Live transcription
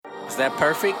Is that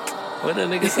perfect? What the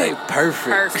nigga say?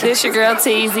 Perfect. This your girl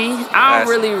Teezy. I don't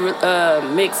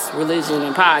really mix religion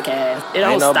and podcast. It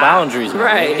don't Ain't no stop. boundaries, man.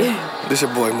 Right. This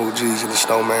your boy Moo G's and the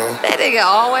Snowman. That nigga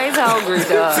always hungry,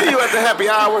 dog. See you at the happy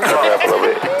hour.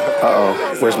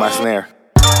 Uh-oh, where's my snare?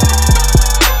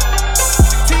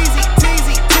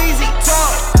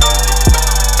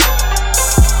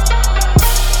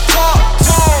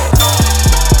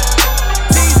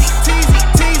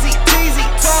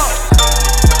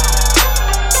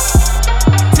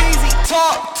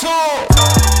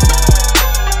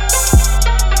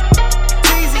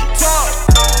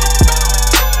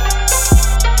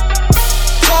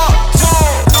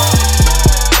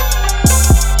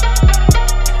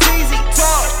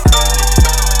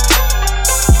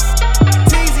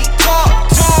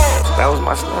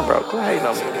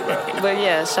 But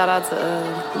yeah, shout out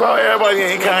to Bro, everybody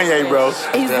ain't Kanye, bro.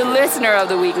 he's the listener of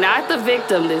the week, not the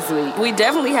victim this week. We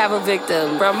definitely have a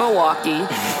victim from Milwaukee.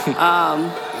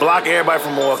 Block everybody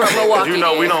from Milwaukee. From Milwaukee, You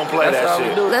know we yeah. don't play That's all that we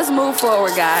shit. do. Let's move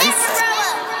forward, guys.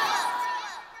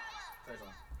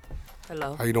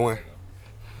 Hello. How you doing?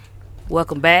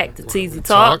 Welcome back to Teezy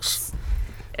Talks.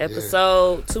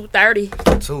 Episode 230.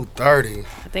 2:30. I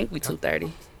think we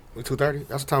 230. We 2:30?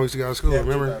 That's the time we used to get out of school,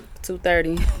 remember?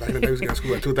 230. Back in the day, we used to get out of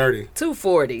school at 2:30.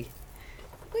 240.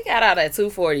 We got out at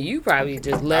 240. You probably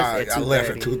just left at 230. I left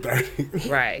at 2:30.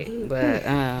 Right.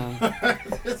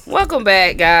 But welcome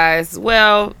back, guys.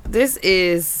 Well, this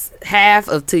is half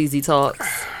of Teezy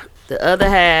Talks. The other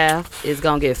half is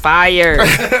going to get fired.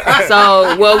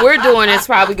 So what we're doing is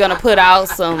probably going to put out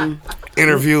some...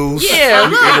 Interviews. Yeah,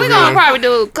 we're going to probably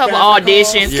do a couple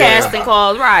auditions, Yeah. casting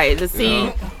calls, right, to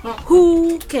see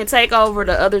who can take over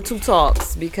the other two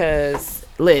talks. Because,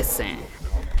 listen...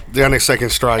 They're on their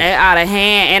second strike. out of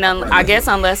hand, and I guess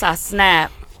unless I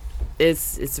snap,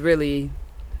 it's really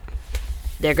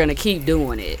they're gonna keep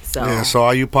doing it. So Yeah, so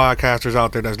all you podcasters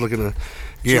out there that's looking to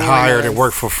get Join hired us. and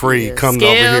work for free, Yeah. come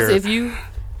Skills, over here.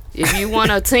 if you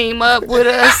want to team up with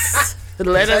us,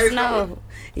 let us know.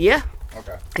 Yeah.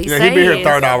 Okay. He Yeah, he be here saying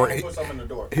third hour. He Put something in the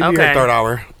door. be here Okay. third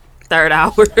hour. Third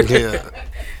hour. Yeah.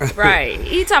 Right.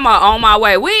 He talking about on my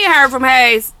way. We ain't heard from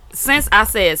Hayes since I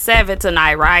said 7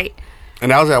 tonight, right? And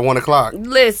that was at 1 o'clock.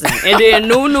 Listen, and then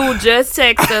Nunu just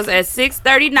texted us at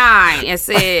 6:39 and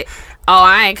said, "Oh,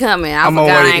 I ain't coming. I I'm on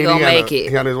forgot way I to ain't gonna Indiana. make He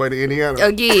it on his way to Indiana.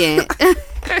 again."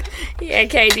 He had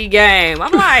KD game.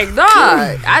 I'm like,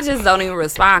 dog. I just don't even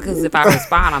respond because if I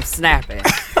respond, I'm snapping.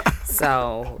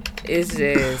 So it's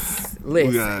just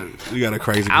listen. We got a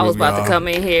crazy group, I was about y'all. to come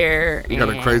in here. We got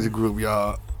a and crazy group,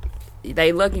 y'all.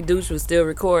 They lucky douche was still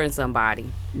recording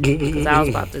somebody. Because I was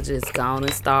about to just go on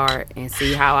and start and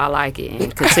see how I like it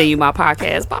and continue my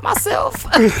podcast by myself.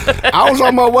 I was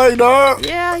on my way, dog.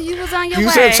 Yeah, you was on your You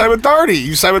way. said 7:30.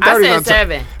 You 7:30. I said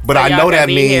 7. But So I y'all know gotta that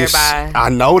be here means by- I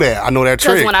know that. I know that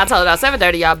Because trick. when I told y'all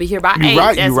 7:30, y'all be here by 8. You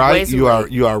right. That's You right. way too You are.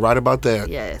 late. You are right about that.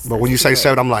 Yes, But when you that's say too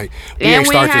 7, I'm like, we And ain't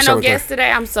we start ain't till had no 7:30. guests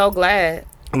today. I'm so glad.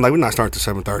 I'm like, we're not starting to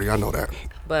 7:30. I know that.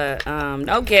 But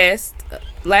no guest.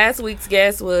 Last week's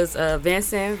guest was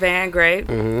Vincent Van Grape.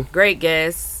 Mm-hmm. Great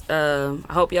guest. I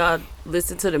hope y'all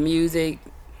listened to the music.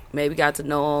 Maybe got to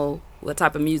know what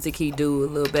type of music he do a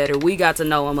little better. We got to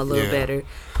know him a little Yeah.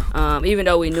 better. Even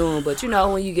though we knew him. But, you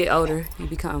know, when you get older, you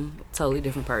become a totally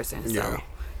different person. So Yeah.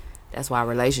 that's why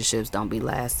relationships don't be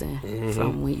lasting Mm-hmm.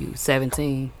 from when you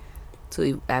 17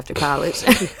 to after college.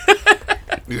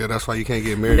 Yeah, that's why you can't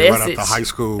get married right Message. after high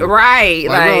school. Right.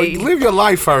 Like, bro, live your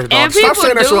life first, dog. And Stop people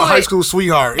saying that to do a high it. school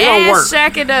sweetheart. It and don't work.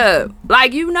 shack it up.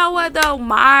 Like, you know what, though?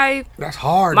 My That's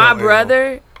hard, My though,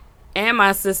 brother and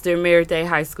my sister married their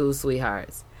high school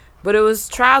sweethearts. But it was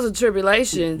trials and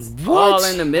tribulations What? all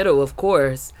in the middle, of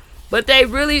course. But they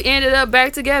really ended up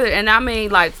back together. And I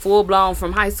mean, like, full-blown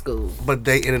from high school. But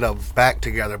they ended up back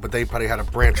together, but they probably had to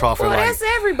branch off Well, and like. that's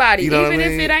everybody. you know what Even I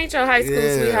if mean? it ain't your high school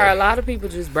Yeah. sweetheart, a lot of people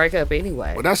just break up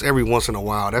anyway. But that's every once in a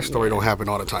while. That story don't happen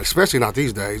all the time, especially not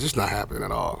these days. It's not happening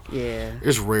at all. Yeah.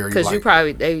 It's rare. Because like, you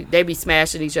probably, they be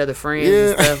smashing each other friends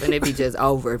Yeah. and stuff, and it be just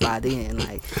over by then.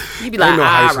 Like, you be Ain't like, no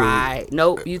high all school. right.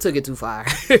 Nope, you took it too far.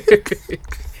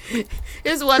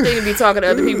 It's one thing to be talking to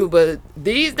other people, but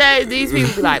these days, these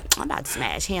people be like, I'm about to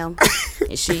smash him.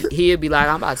 And he'll be like,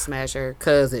 I'm about to smash her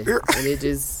cousin. And it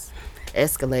just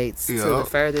escalates to Yeah. the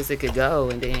furthest it could go.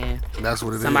 And then that's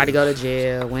what it is. somebody go to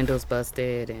jail, windows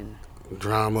busted, and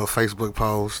Drama, Facebook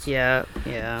post. yeah.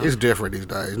 It's different these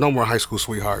days. No more high school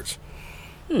sweethearts.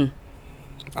 I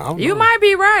don't You know. might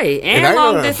be right. And ain't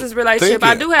long nothing distance relationship.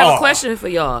 I thinking. do have Oh. a question for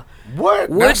y'all. What?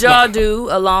 Would That's y'all not- do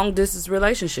a long distance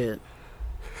relationship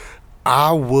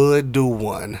I would do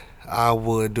one. I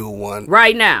would do one.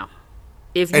 right now?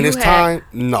 If you And it's had, time?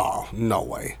 No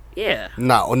way. Yeah.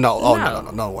 No way. No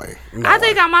I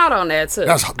think way. I'm out on that too.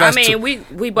 That's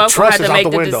we both Trust had is to out make the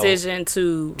the window. decision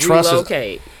to Trust is-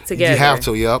 relocate together. You have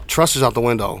to, yep. Trust is out the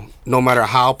window. No matter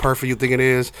how perfect you think it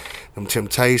is, them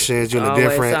temptations, you're Always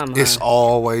different. something, It's huh?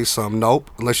 always some.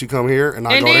 Nope. Unless you come here and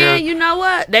I And go then there. you know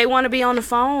what? They want to be on the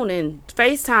phone and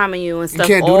FaceTiming you and stuff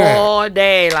can't do that. all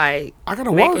day, like I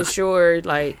gotta making work. sure,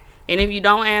 like. And if you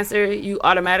don't answer, you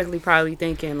automatically probably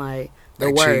thinking like the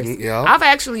They worst. cheating, yeah. I've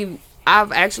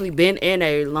actually been in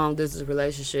a long distance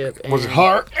relationship. And Was it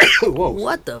hard? Whoa.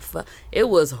 What the fuck? It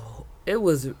was.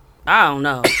 I don't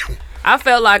know. I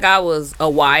felt like I was a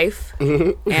wife,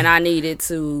 and I needed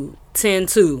to tend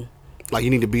to Like you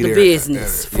need to be the there.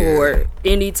 business Yeah. for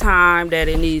any time that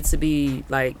it needs to be.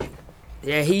 Like,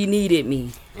 yeah, he needed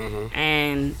me,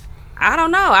 and I don't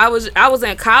know. I was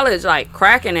in college, like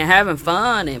cracking and having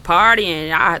fun and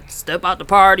partying. I step out to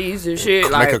parties and shit,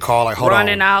 Make like a call, like, hold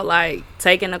running on. out, like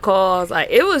taking the calls. Like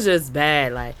it was just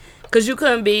bad, like because you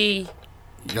couldn't be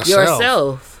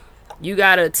yourself. You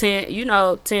gotta tend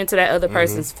to that other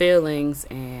person's feelings,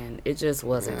 and it just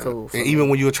wasn't cool. For And me. even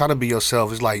when you were trying to be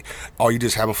yourself, it's like, oh, you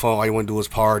just having fun. All you want to do is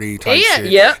party. Type Yeah, shit.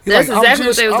 yep, You're that's like, I'm exactly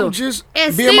just- what they was I'm doing. just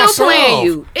And being still myself. playing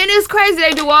you, and it's crazy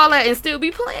they do all that and still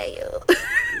be playing you.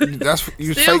 That's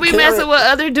you Still fake be Karen. messing with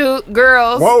other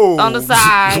girls Whoa. on the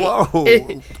side. Whoa.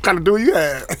 What kind of dude you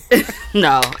had?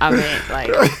 No, I meant like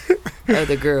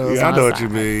other girls. Yeah, I on know the what you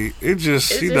side. mean. It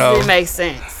just, It you just know, didn't make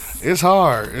sense. it's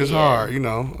hard. It's Yeah. hard, you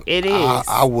know. It is.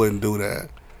 I wouldn't do that.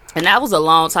 And that was a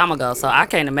long time ago, so I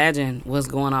can't imagine what's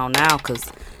going on now because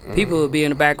people would be in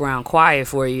the background quiet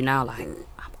for you now, like,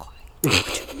 I'm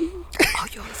quiet. Oh,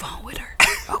 you on the phone with her?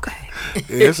 Okay.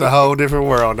 It's a whole different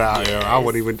world now. Yeah, I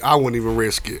wouldn't even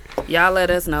risk it. Y'all let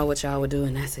us know what y'all would do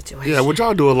in that situation. Yeah, would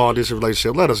y'all do a long distance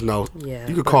relationship? Let us know. Yeah,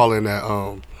 You could but- call in at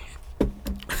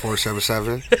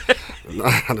 477.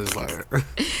 I'm just like,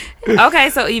 Okay,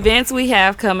 so events we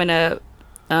have coming up.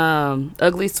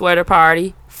 Ugly Sweater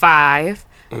Party 5.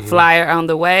 Flyer on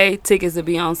the way. Tickets will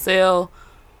be on sale.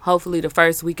 Hopefully the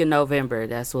first week of November.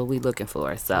 That's what we looking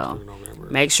for. So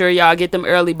make sure y'all get them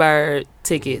early bird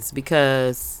tickets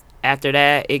because after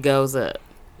that it goes up.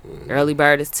 Early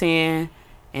bird is 10,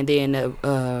 and then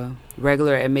the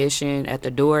regular admission at the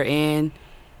door and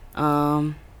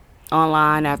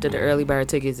online after the early bird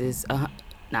tickets is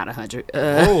not 100.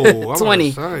 Oh, I'm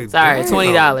 20. gonna say, Sorry, damn.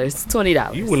 $20.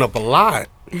 $20. you went up a lot.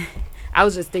 I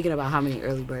was just thinking about how many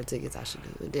early bird tickets I should do.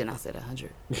 And then I said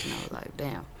 100. And I was like,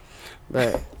 damn.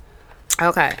 But,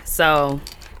 okay. So,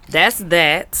 that's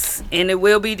that. And it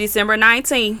will be December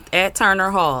 19th at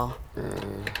Turner Hall.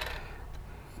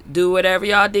 Do whatever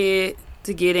y'all did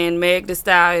to get in Meg Thee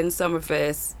Stallion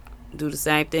Summerfest. Do the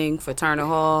same thing for Turner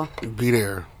Hall. Be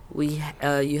there.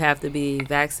 You have to be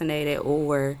vaccinated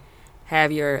or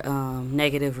have your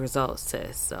negative results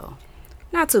test. So,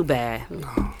 not too bad.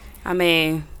 I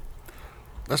mean...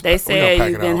 They said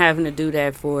you've been having to do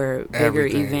that for bigger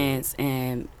Everything. events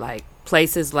and like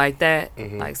places like that,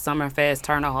 like Summerfest,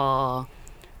 Turner Hall.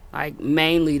 Like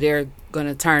mainly they're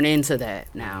gonna turn into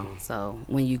that now. So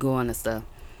when you go on and stuff,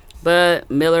 but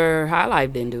Miller High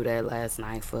Life didn't do that last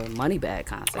night for Moneybag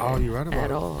concert. Oh, you right about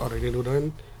at it. all? Oh, they didn't do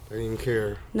nothing? They didn't even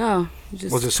care. No, you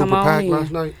just Was it come super on packed in.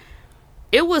 last night?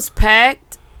 It was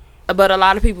packed, but a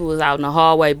lot of people was out in the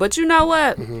hallway. But you know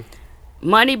what?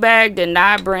 Moneybag did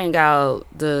not bring out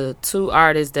the 2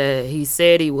 artists that he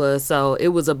said he was, so it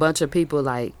was a bunch of people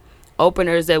like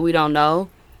openers that we don't know.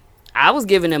 I was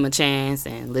giving them a chance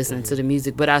and listening to the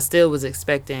music, but I still was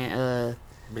expecting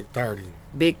Big 30.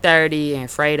 Big 30 and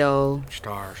Fredo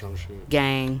Star or some shit.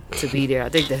 Gang to be there. I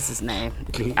think that's his name.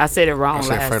 I said it wrong I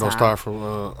said last Fredo time. Star from,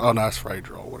 oh, no, it's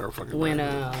Fredo, whatever fucking When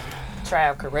name.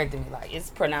 Trav corrected me, like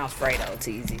it's pronounced Fredo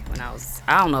Teasy. When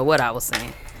I don't know what I was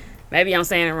saying. Maybe I'm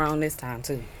saying it wrong this time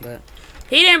too. But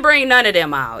he didn't bring none of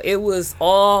them out. It was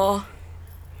all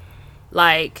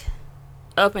like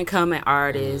up and coming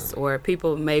artists or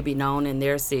people maybe known in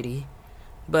their city.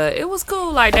 But it was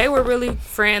cool. Like they were really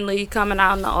friendly coming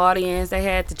out in the audience. They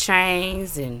had the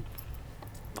chains and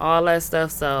all that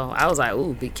stuff. So I was like,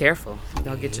 ooh, be careful. You're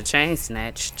gonna get your chain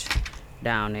snatched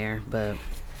down there. But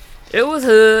it was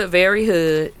hood, very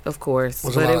hood, of course.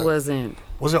 Was But it wasn't.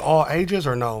 Was it all ages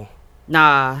or no?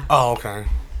 Nah, Oh, okay.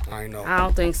 I know. I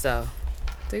don't think so.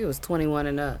 I think it was 21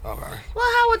 and up. Okay.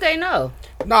 Well, how would they know?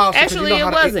 No, Actually, it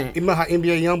wasn't. You know how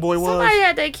NBA YoungBoy was? Somebody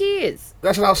had their kids.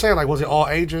 That's what I was saying. Like, was it all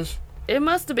ages? It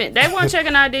must have been. They weren't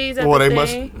checking IDs at Well, the they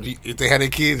thing. must. If they had their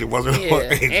kids, it wasn't all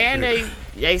Yeah, ages. and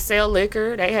they sell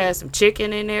liquor. They had some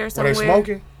chicken in there Were somewhere. they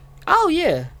smoking? Oh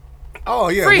yeah, Oh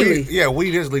yeah, Freely.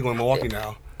 weed is legal in Milwaukee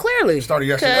now. clearly. Started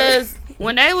yesterday. Because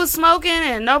when they was smoking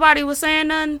and nobody was saying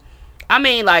nothing, I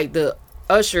mean, like the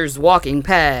ushers walking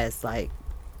past, like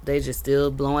they just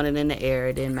still blowing it in the air.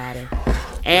 It didn't matter.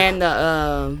 And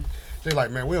They're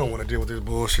like, man, we don't want to deal with this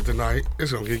bullshit tonight.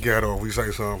 It's gonna get ghetto if we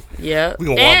say something. yeah, We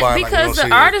gonna walk by and like we because don't the see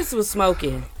it. artist was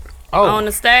smoking on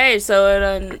the stage,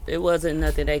 so it wasn't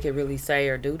nothing they could really say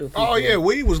or do to people. Oh yeah,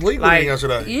 weed was legal like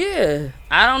yesterday. yeah,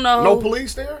 I don't know. No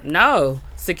police there. No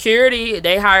security.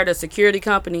 They hired a security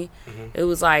company. Mm-hmm. It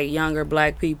was like younger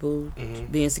black people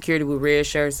being security with red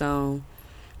shirts on,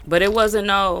 but it wasn't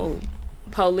no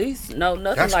police. No,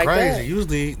 nothing That's like crazy. that.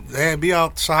 Usually they'd be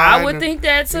outside. I would think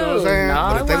that too. You know what I'm saying? No,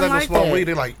 But it if they let wasn't them like smoke that.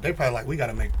 weed, they probably like, we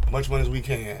gotta make much money as we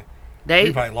can. We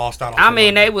They, probably lost out on I some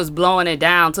mean, money. they was blowing it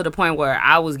down to the point where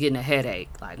I was getting a headache.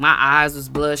 Like my eyes was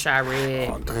bloodshot red.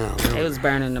 Oh, damn. They was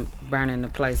burning the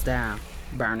place down,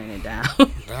 burning it down.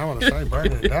 I want to say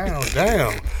burning it down.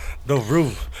 Damn. The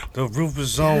roof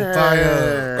is on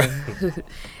fire.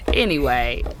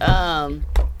 Anyway,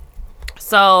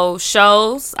 so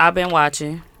shows I've been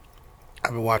watching.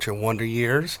 I've been watching Wonder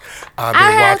Years. I I've been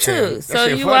have watching. too. that So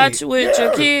shit you funny. watch with your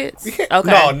Yeah. kids? Yeah.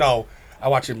 Okay. No. I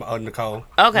watch it with Nicole.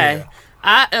 Okay. Yeah.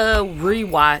 I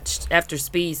rewatched after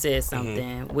Speed said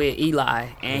something with Eli,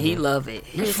 and he loved it.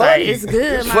 He was funny. like, "It's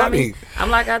good, It's mommy." funny.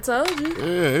 I'm like, "I told you,"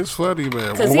 Yeah, it's funny,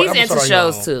 man. because What he's into episode are you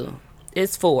shows on? too.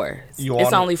 It's 4. You It's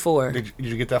on it? only 4. Did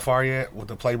you get that far yet with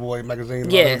the Playboy magazine? and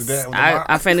all Yes, that with the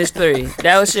I finished 3.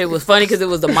 That shit was funny because it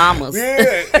was the mamas.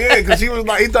 Yeah, because he was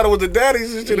like, he thought it was the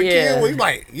daddies and shit. The Yeah. kid, well, he's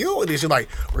like, you and this. She's like,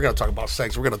 we're gonna talk about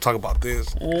sex. We're gonna talk about this.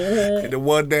 Mm-hmm. And the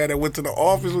one dad that went to the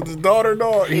office with his daughter,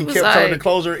 dog, he was kept telling her to like-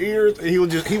 close her ears, and he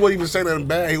wasn't even saying nothing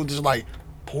bad. He was just like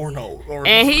porno. Or,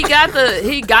 And he got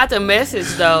the message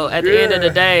though. At the end of the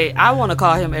day, I want to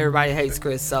call him "Everybody Hates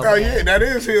Chris." So oh yeah, that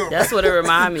is him. that's what it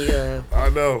remind me of. I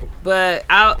know. But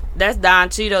that's Don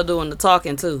Cheeto doing the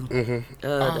talking too.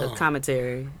 The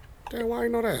commentary. Damn, why you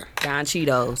know that? Don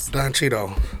Cheetos. Don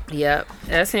Cheeto. Yep,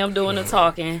 that's him doing the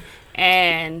talking,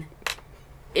 and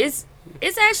it's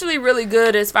actually really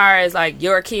good as far as like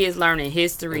your kids learning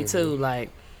history too. Like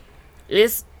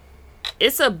it's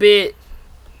a bit.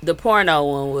 The porno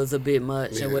one was a bit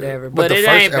much or whatever, but the it first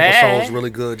ain't episode bad. was really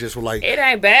good. Just with like, It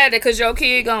ain't bad because your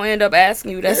kid gonna end up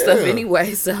asking you that stuff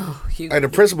anyway. So you, hey, the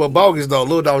principal bogus though.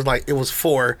 Little dog was like, it was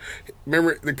 4.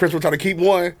 Remember the principal tried to keep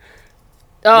one.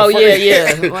 oh The funny-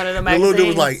 yeah, one of the The magazines. little dude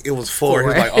was like, it was 4. He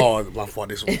was like, oh, my fault.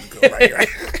 This one was good. Right.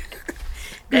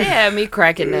 They had me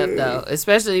cracking up though,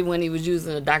 especially when he was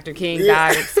using the Dr. King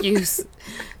died excuse.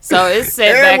 So it's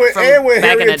set back from when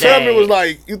back in the Harriet Tubman day. was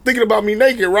like, you thinking about me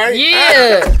naked, right?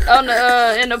 Yeah, on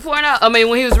the in the porno. I mean,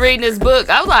 when he was reading his book,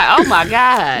 I was like, "Oh my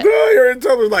god!" No, Harriet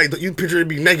Tubman was like, you picturing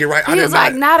me naked, right? He was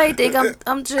like, "Now they think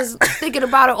I'm just thinking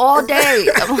about it all day."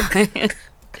 I'm like,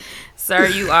 "Sir,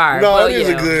 you are." No, But, it is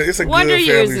yeah. it's a Wonder good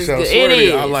Years family is show. good. Swear It to you,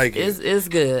 is. I like it. It's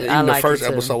good. Even I the like first it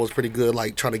too. episode was pretty good,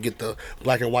 like trying to get the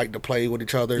black and white to play with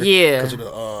each other. Yeah, 'cause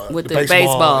of with the the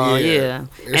baseball, yeah.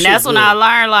 That And shit that's when good. I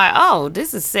learned, like, oh,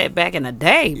 this is set back in the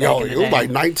day. Yo, Back in it the was day. like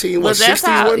 19, But that's 60s,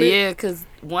 how, wasn't it? yeah, because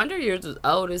Wonder Years was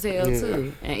old as hell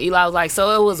too. And Eli was like,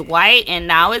 so it was white and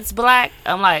now it's black.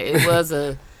 I'm like, it was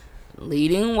a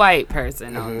leading white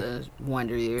person on the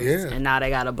Wonder Years, Yeah. and now they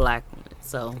got a black one.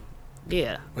 So,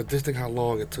 yeah, But just think how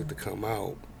long it took to come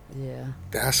out. yeah,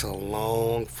 That's a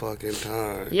long fucking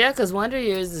time. yeah. Because Wonder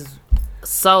Years is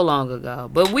so long ago,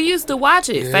 but we used to watch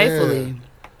it Yeah. faithfully.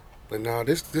 But no,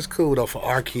 this cool though for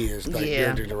our kids, like Yeah.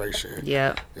 their generation.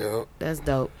 Yeah, Yeah. that's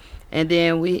dope. And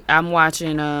then I'm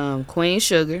watching Queen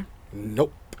Sugar.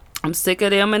 Nope. I'm sick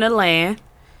of them in the land.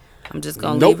 I'm just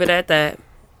gonna Nope. leave it at that.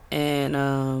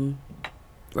 And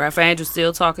Ralph Angel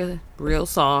still talking real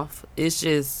soft. It's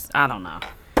just I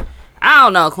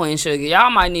don't know, Queen Sugar. Y'all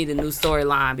might need a new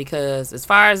storyline because as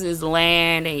far as his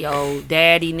land and your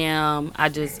daddy and them,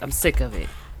 I'm sick of it.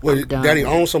 Well, done. daddy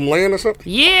owns some land or something?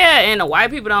 Yeah, and the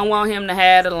white people don't want him to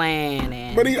have the land,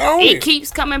 and But he own it it. keeps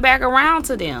coming back around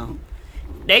to them.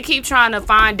 They keep trying to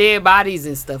find dead bodies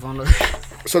and stuff on the.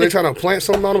 So they trying to plant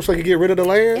something on him so he can get rid of the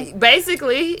land?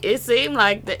 Basically, it seemed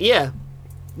like that. Yeah,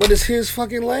 But it's his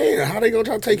fucking land. How they gonna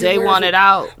try to take they his land want it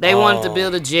out. They wanted to Oh.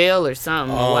 build a jail or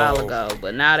something a while Oh. ago,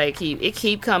 but now it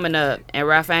keep coming up. And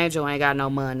Ralph Angel ain't got no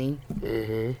money,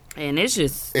 and it's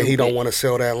just. And he don't stupid. want to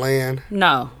sell that land?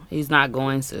 No, he's not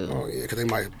going to. Oh, yeah, because they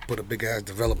might put a big-ass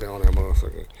development on that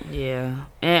motherfucker. Yeah,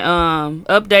 and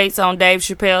updates on Dave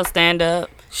Chappelle stand up.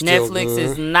 Still Netflix good.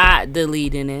 is not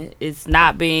deleting it. It's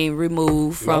not being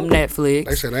removed from Nope. Netflix.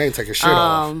 They said they ain't taking shit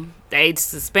off. They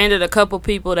suspended a couple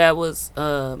people that was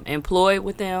employed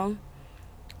with them.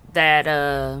 That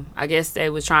I guess they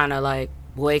was trying to like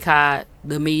boycott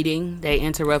the meeting. They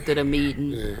interrupted a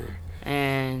meeting,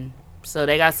 and so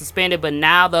they got suspended. But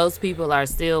now those people are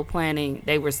still planning.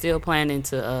 They were still planning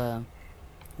to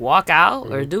walk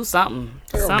out or do something.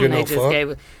 don't Something give they no just fuck. gave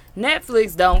it.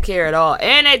 Netflix don't care at all.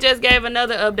 And they just gave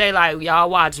another update like, y'all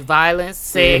watch violence,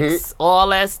 sex, all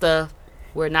that stuff.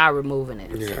 We're not removing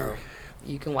it. Yeah. So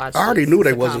you can watch I already this. knew It's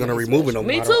they a wasn't going to comedy remove it special. no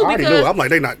Me matter. too, I already because knew. I'm like,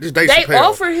 they not. Just Dave they Chappelle.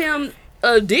 offered him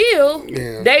a deal.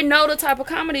 Yeah. They know the type of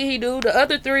comedy he do. The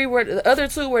other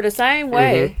two were the same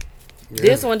way. Yeah.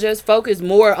 This one just focused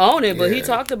more on it, but he Yeah.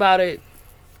 talked about it.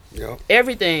 Yeah.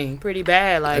 Everything pretty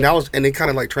bad, like And it kind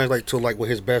of like translate to like with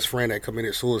his best friend that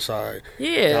committed suicide.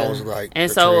 yeah. That was like and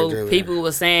the so transgender. people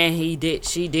were saying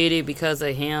she did it because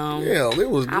of him. Yeah, it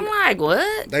was. I'm like,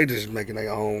 what? They just making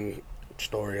their own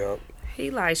story up. He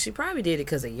like she probably did it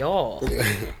because of y'all.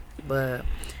 But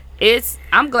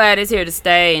I'm glad it's here to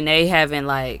stay, and they haven't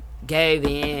like gave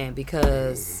in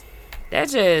because that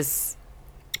just.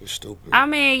 It's stupid. I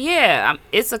mean, yeah,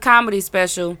 it's a comedy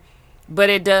special, but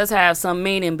it does have some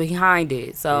meaning behind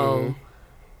it. So,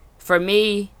 for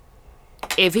me,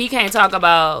 if he can't talk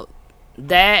about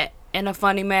that in a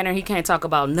funny manner, he can't talk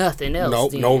about nothing else. No,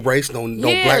 then. no race, no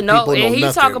black people, no and he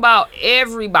nothing. talk about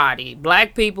everybody,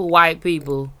 black people, white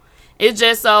people. It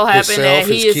just so happened that Himself,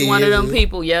 he his is one of them kids.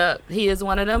 people. Yep, he is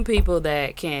one of them people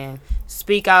that can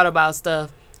speak out about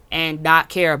stuff and not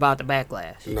care about the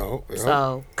backlash. No, yeah.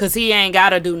 So, cause he ain't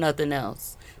gotta do nothing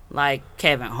else. Like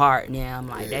Kevin Hart and them,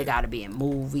 like they gotta be in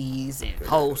movies and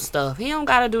host stuff. He don't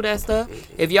gotta do that stuff.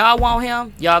 If y'all want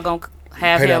him, y'all gonna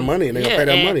have Pay that him. money, and they gonna pay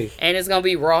that money. and it's gonna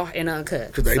be raw and uncut.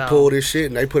 Because they So, pull this shit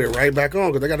and they put it right back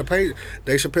on because they got to pay.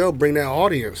 Dave Chappelle bring that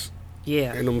audience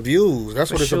yeah, and them views.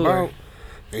 That's For what it's sure. about.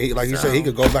 And he, like you So- said, he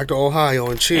could go back to Ohio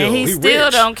and chill. and he still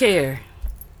rich. don't care.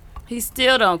 He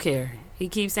still don't care. He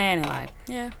keeps saying it like,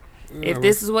 yeah. If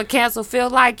this is what cancel feel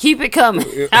like, keep it coming.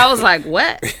 I was like,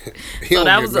 what? He So don't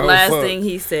that give was the no last fuck. thing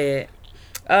he said.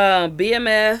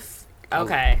 BMF.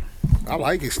 Okay. I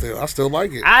like it still. I still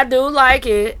like it. I do like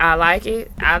it. I like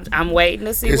it. I'm waiting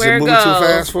to see Is where it it moving goes. too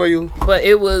fast for you? But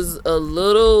it was a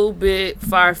little bit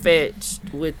far fetched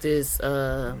with this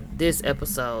this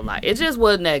episode. Like it just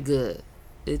wasn't that good.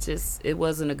 It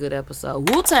wasn't a good episode.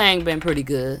 Wu-Tang been pretty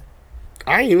good.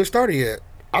 I ain't even started yet.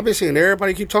 I've been seeing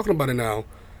everybody keep talking about it now.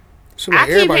 Seem like I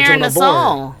keep everybody hearing the jumping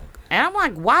on board. song, and I'm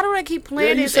like, why do they keep Yeah,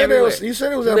 playing you this said everywhere? you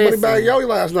said it was at Listen. Moneybag Yo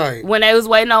last night. When they was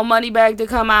waiting on Moneybag to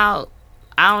come out,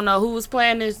 I don't know who was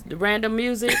playing this random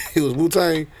music. It was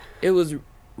Wu-Tang. It was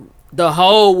the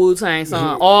whole Wu-Tang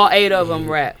song. All 8 of them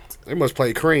rapped. They must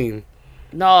play Cream.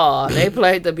 No, they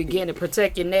played the beginning,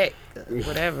 Protect Your Neck,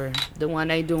 whatever. The one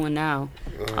they doing now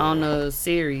on the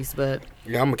series, but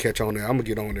Yeah, I'm gonna catch on there. I'm gonna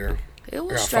get on there. it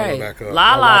was gotta follow straight. back up.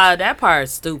 La I'll La, watch that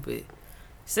part's stupid.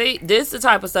 See, this the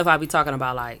type of stuff I be talking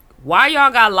about. Like, why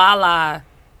y'all got La La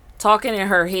talking in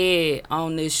her head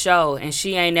on this show, and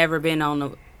she ain't never been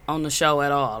on the show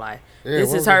at all? Like, Yeah, this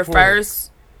what is was her the point? first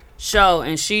show,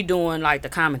 and she doing like the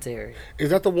commentary. Is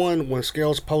that the one when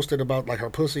Scales posted about like her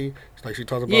pussy? It's like she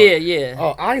talked about. Yeah.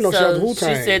 Oh, I didn't know she was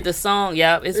Wu-Tang. She said the song,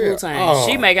 yep, it's Yeah. Wu-Tang. Oh.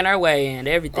 She making her way in,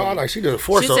 everything. Oh, like she did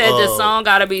force. She said the song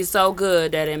gotta be so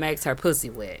good that it makes her pussy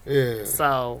wet. Yeah,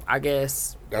 So I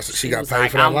guess she got was paid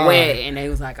like, for that I'm line. wet, and they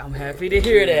was like, I'm happy to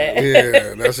hear that.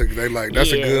 Yeah, that's a Yeah, good line.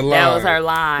 that was her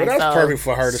line. Well, that's So perfect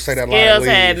for her to say that line. Scales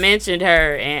at had least. mentioned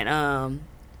her, and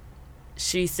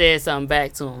she said something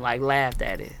back to him, like laughed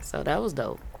at it. So that was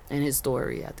dope in his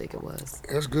story, I think it was.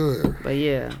 That's good. But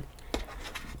yeah.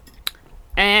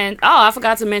 And I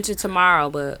forgot to mention tomorrow,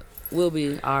 but we'll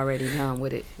be already done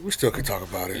with it. We still can talk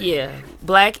about it. Yeah,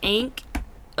 Black Ink,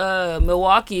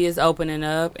 Milwaukee is opening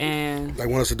up, and They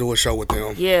want us to do a show with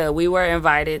them. yeah, we were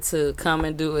invited to come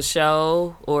and do a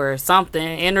show or something,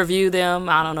 interview them.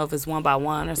 I don't know if it's 1-by-1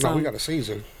 or No, something. we got a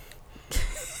season.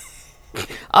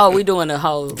 Oh, we doing a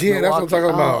whole Yeah, that's what I'm talking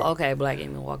about. Oh, okay, Black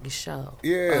Ink Milwaukee show.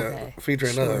 Yeah, Okay.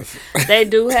 featuring us. They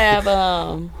do have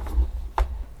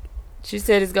she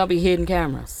said it's gonna be hidden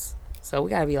cameras, so we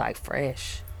gotta be like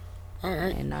fresh All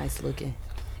right. and nice looking.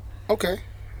 Okay.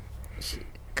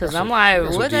 Cause That's I'm what- like,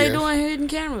 that's what what they GF. doing hidden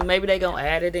cameras? Maybe they gonna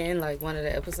add it in like one of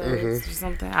the episodes or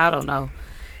something. I don't know,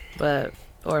 but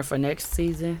or for next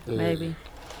season maybe.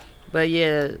 But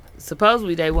yeah,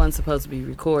 supposedly they wasn't supposed to be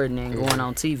recording and going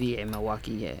on TV in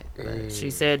Milwaukee yet. But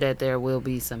she said that there will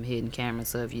be some hidden cameras,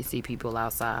 so if you see people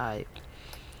outside.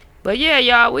 But yeah,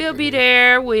 y'all, we'll be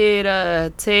there with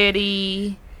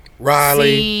Teddy,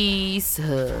 Riley. Cease,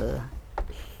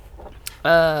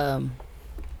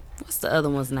 what's the other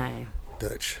one's name?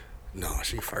 Dutch. No,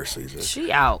 she first season.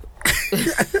 She out.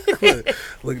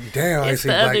 Look, damn, I It's see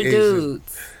the Black other Asian.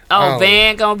 dudes. Oh, Oh.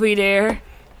 Van gonna be there.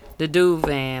 The dude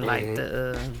Van, like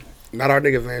the Not our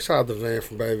nigga Van. Shout out to Van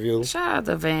from Bayview. shout out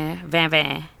to Van.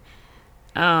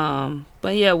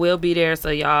 But yeah, we'll be there, so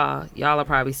y'all will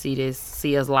probably see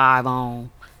us live on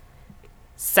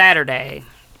Saturday,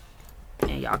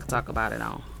 and y'all can talk about it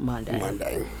on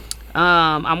Monday.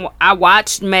 I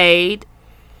watched Maid.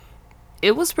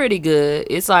 It was pretty good.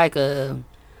 It's like a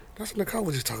That's what Nicole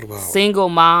was just talking about. single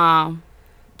mom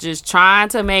just trying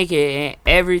to make it, and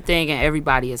everything and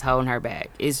everybody is holding her back.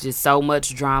 It's just so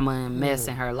much drama and mess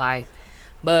in her life.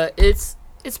 But it's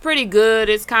pretty good.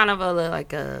 It's kind of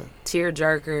like a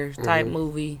tearjerker type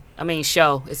movie. I mean,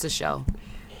 show. It's a show.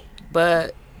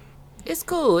 But it's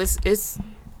cool. It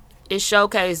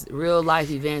showcased real life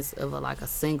events of a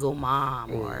single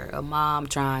mom or a mom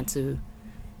trying to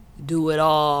do it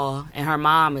all, and her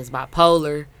mom is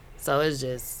bipolar, so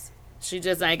she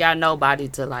just ain't got nobody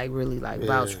to really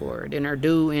vouch for her. Then her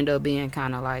dude end up being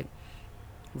kind of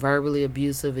verbally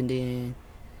abusive, and then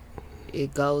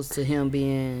it goes to him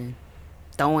being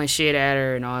throwing shit at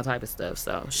her and all type of stuff.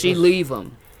 So she leave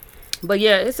him. But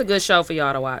yeah, it's a good show for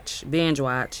y'all to watch, binge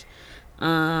watch.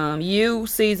 You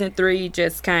season 3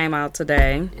 just came out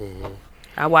today.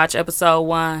 I watched episode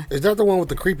 1. Is that the one with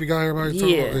the creepy guy everybody's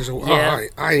talking about? Yeah.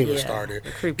 I ain't even started.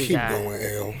 Creepy Keep guy. going,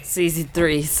 L. Season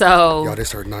 3. So Y'all,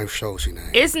 this her 9th show she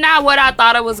named. it's not what I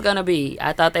thought it was gonna be.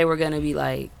 I thought they were gonna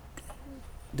be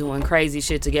doing crazy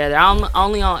shit together. I'm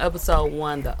only on episode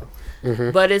 1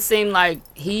 though. But it seemed like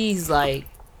he's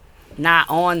not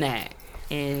on that,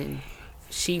 and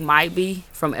she might be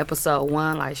from episode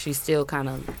 1. She's still kind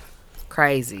of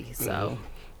crazy. So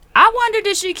I wonder,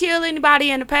 did she kill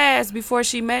anybody in the past before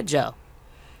she met Joe?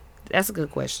 That's a good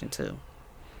question too.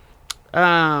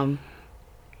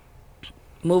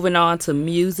 Moving on to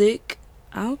music.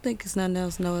 I don't think it's nothing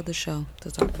else, no other show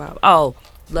to talk about. Oh,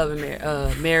 Love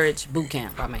and Marriage Boot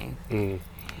Camp, I mean.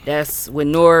 That's with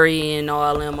Nori and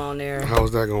all them on there.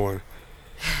 How's that going?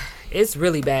 It's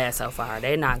really bad so far.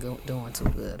 They're not doing too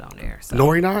good on there. So.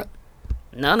 Nori not?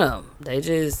 None of them. They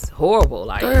just horrible.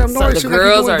 Damn, so Nori the seem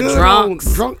girls like he are doing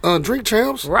drunks. Drink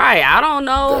champs? Right. I don't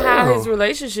know how Damn. his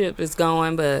relationship is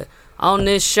going, but on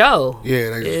this show,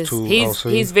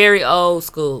 he's very old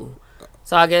school.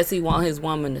 So I guess he want his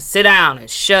woman to sit down and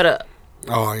shut up.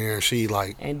 Oh yeah, she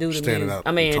and do the standing music.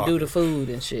 up. and do the food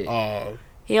and shit.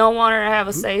 He don't want her to have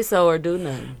a say so or do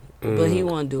nothing, but he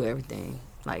want to do everything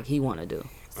he want to do.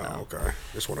 So. Oh, okay,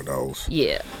 it's one of those.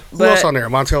 Yeah. Who else on there?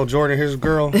 Montel Jordan, his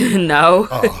girl. No.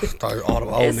 Oh, I thought all the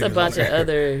old it's a niggas bunch on of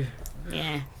there.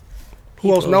 other.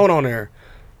 Who else known on there?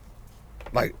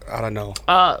 I don't know.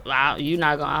 You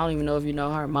not gonna. I don't even know if you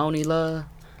know her. Moni Love,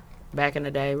 back in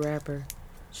the day rapper.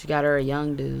 She got her a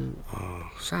young dude.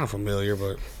 Sound familiar,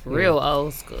 but Real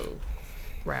old school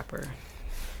rapper.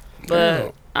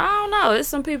 But I don't know. It's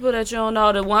some people that you don't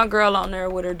know. The one girl on there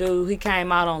with her dude, he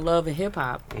came out on Love and Hip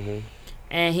Hop,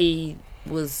 and he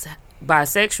was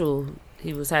bisexual.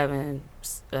 He was having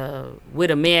with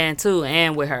a man too,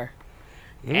 and with her,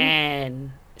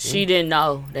 and she didn't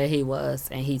know that he was,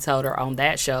 and he told her on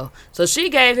that show. So she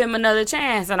gave him another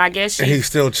chance, and I guess and he's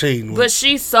still cheating. But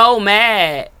she's so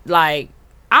mad.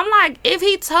 I'm like, if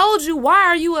he told you, why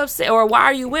are you upset or why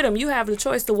are you with him? You have the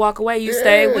choice to walk away. You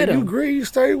stay with him. You agree. You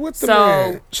stay with the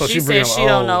man. So she said she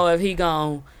don't know if he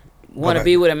gonna want to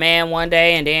be with a man one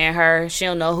day, and then her. She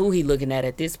don't know who he looking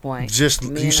at this point. You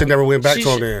should never went back to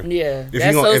him then. Yeah,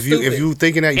 if you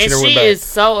thinking that, you should never went back. And she is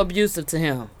so abusive to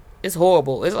him. It's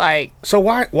horrible. It's like, so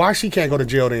why she can't go to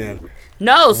jail then?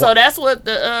 No, so that's what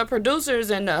the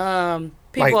producers and the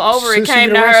people over it since she came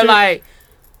get to her arrested? like,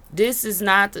 this is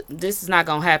not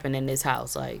gonna happen in this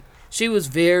house. Like, she was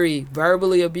very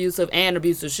verbally abusive and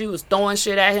abusive. She was throwing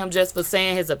shit at him just for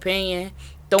saying his opinion,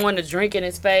 throwing the drink in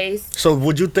his face. So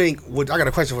would you think? I got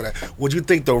a question for that. Would you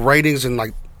think the ratings and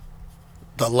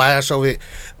the lash of it,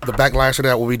 the backlash of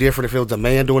that would be different if it was a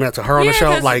man doing that to her on the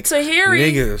show? Like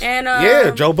Tahiri niggas,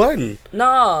 and Joe Budden.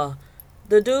 No,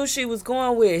 the dude she was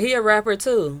going with, he a rapper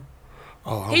too.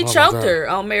 Oh, He choked her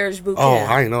on Marriage Boot Oh, Camp.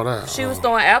 I didn't know that. She was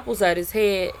throwing apples at his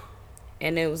head,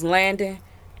 and it was landing,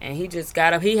 and he just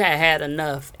got up. He had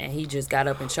enough, and he just got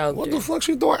up and choked What her. the fuck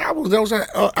she throwing apples? That was at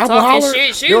Apple Talking Holler?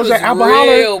 shit. She There was at Apple real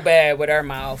Holler? bad with her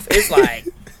mouth. It's like,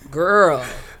 girl.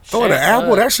 Throwing an shut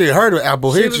apple? up. That shit hurt. The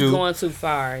apple She hit was you. going too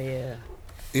far, yeah.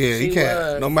 Yeah, She you can't.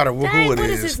 was. No matter Dang, who it what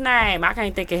is his name? I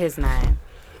can't think of his name.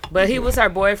 But he was her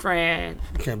boyfriend.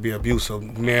 You can't be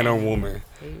abusive, man or woman.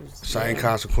 Same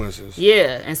consequences.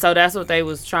 Yeah, and so that's what they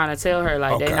was trying to tell her.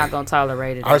 Like, Okay. they're not going to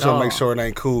tolerate it I just at want all. to make sure it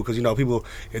ain't cool because, people,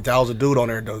 if that was a dude on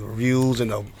there, the reviews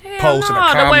and the Hell posts and the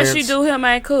no, comments. the way she do him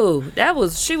ain't cool.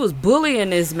 She was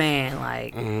bullying this man.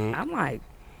 Like, I'm like,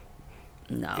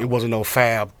 no. It wasn't no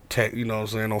fab tech, you know what I'm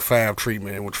saying? No fab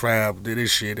treatment. When Fab did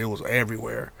his shit, it was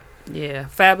everywhere. Yeah,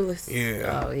 Fabulous.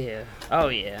 Yeah. Oh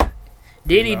yeah.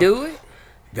 Did he do it?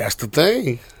 That's the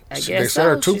thing. I They guess said so.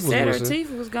 her tooth She was said her missing.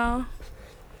 teeth was gone.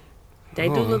 They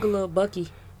do look a little bucky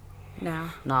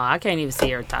now. No, I can't even see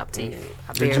her top teeth.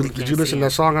 I barely Did you listen to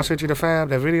that song I sent you to Fab,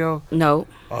 that video? No.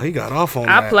 Oh, he got off on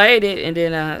that. I played it, and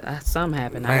then something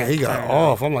happened. Man, he got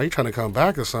off. I'm like, he trying to come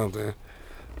back or something.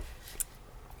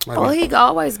 He can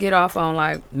always get off on,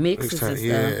 like, mixes and stuff.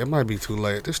 Yeah, it might be too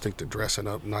late. Just stick to dressing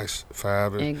up nice,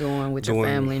 Fab. And going with your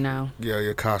family now. Yeah,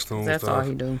 your costumes. That's all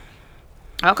he do.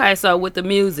 Okay, so with the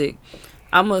music,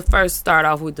 I'm going to first start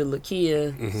off with the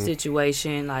Lakia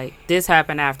situation. Like, this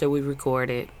happened after we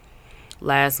recorded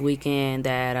last weekend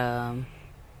that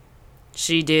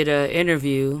she did an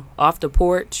interview off the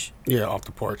porch. Yeah, off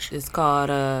the porch. It's called,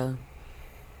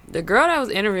 the girl that was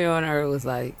interviewing her was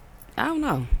like, I don't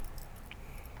know.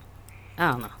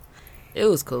 It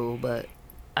was cool, but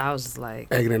I was just like...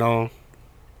 Egging it on?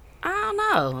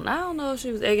 I don't know if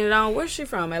she was egging it on. Where's she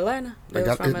from? Atlanta? It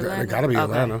got to be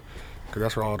Atlanta. Because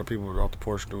that's where all the people off the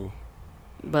porch do.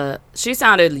 But she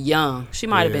sounded young. She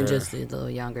might have been just a little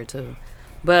younger, too.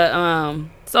 But,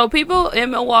 so people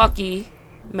in Milwaukee,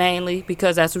 mainly,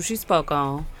 because that's who she spoke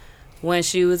on, when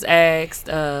she was asked,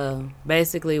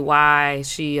 basically, why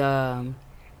she...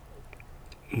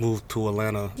 moved to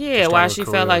Atlanta. Yeah, why she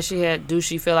felt like she had... Do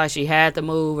she feel like she had to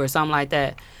move or something like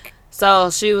that? So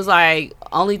she was like,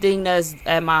 only thing that's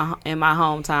in my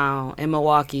hometown in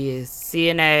Milwaukee is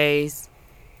CNAs.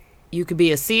 You could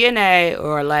be a CNA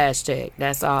or a lash tech.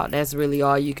 That's all. That's really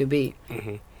all you could be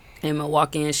in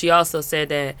Milwaukee. And she also said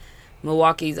that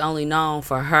Milwaukee's only known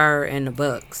for her and the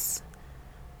Bucks.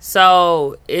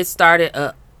 So it started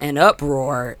an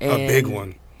uproar. A big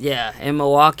one. Yeah, in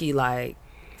Milwaukee, like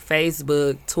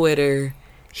Facebook, Twitter,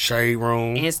 Shade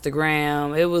Room,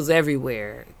 Instagram. It was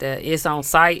everywhere. It's on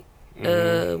site.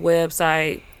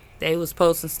 Website, they was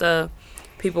posting stuff,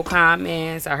 people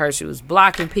comments. I heard she was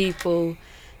blocking people,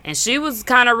 and she was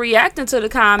kind of reacting to the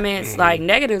comments like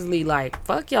negatively, like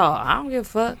fuck y'all, I don't give a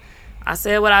fuck, I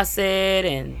said what I said.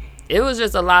 And it was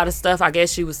just a lot of stuff I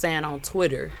guess she was saying on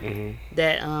Twitter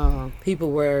that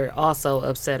people were also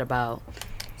upset about.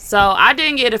 So I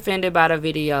didn't get offended by the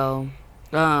video.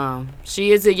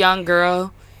 She is a young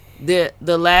girl. The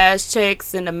lash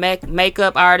checks and the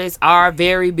makeup artists are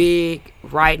very big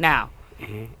right now.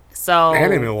 So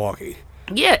and in Milwaukee.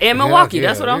 Yeah, in Milwaukee.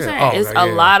 That's what I'm saying. It's a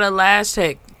lot of lash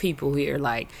tech people here.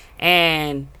 Like,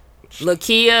 and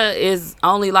Lakia is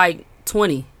only like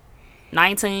 20,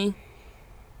 19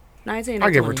 or 20. I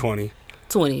give her 20.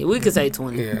 20. We could say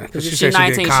 20. Yeah, because she said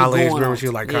she did college. Remember, she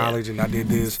was like college, and I did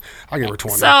this. I give her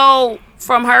 20. So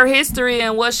from her history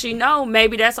and what she know,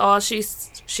 maybe that's all she's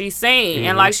saying.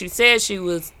 And like she said, she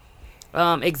was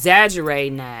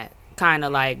exaggerating that, kind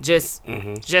of like just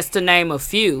to name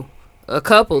a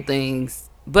couple things.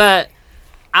 But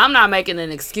I'm not making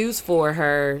an excuse for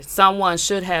her. Someone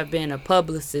should have been a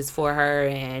publicist for her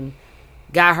and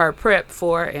got her prepped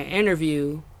for an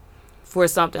interview for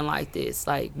something like this.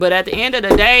 Like, but at the end of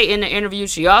the day, in the interview,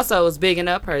 she also was bigging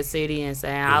up her city and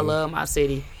saying, I love my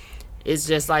city. It's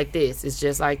just like this. It's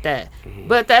just like that.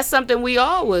 But that's something we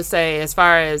all would say as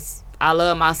far as, I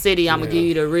love my city. I'm going to give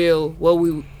you the real,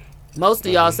 most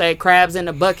of y'all say, crabs in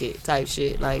the bucket type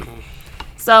shit. Like,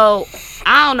 so,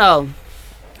 I don't know.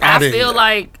 I feel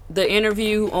like the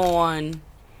interview on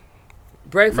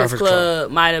Breakfast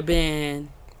Club might have been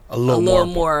a little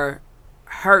more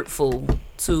hurtful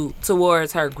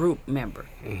towards her group member.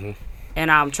 And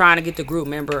I'm trying to get the group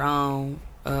member on,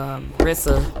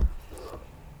 Rissa,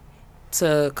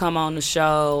 to come on the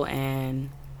show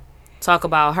and talk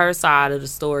about her side of the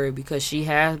story, because she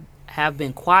have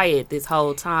been quiet this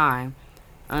whole time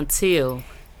until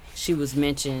she was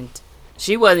mentioned.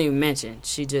 She wasn't even mentioned.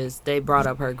 They brought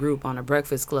up her group on the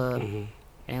Breakfast Club,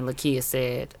 and Lakia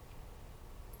said,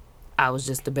 I was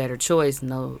just a better choice.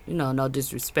 No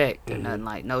disrespect or nothing,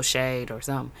 like no shade or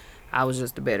something. I was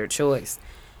just a better choice.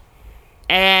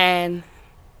 And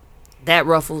that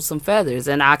ruffled some feathers,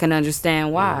 and I can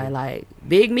understand why. Like,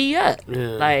 big me up.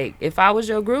 Like, if I was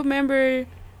your group member,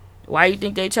 why you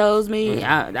think they chose me?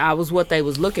 I was what they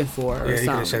was looking for or something.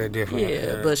 You could said it different.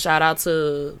 Yeah, but shout out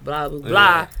to blah, blah,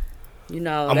 blah. You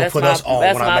know, I'm that's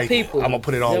my people. I'm going to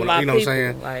put it on, you know what I'm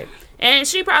saying? Like, and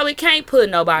she probably can't put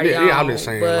nobody on. Yeah, I'm just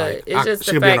saying. But like, it's just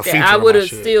the fact that I would have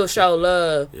still showed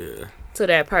love to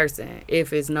that person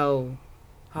if it's no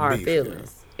hard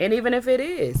feelings. And even if it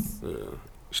is.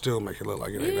 Still make it look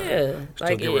like it ain't. Yeah.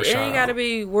 Like, it ain't got to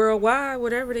be worldwide,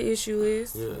 whatever the issue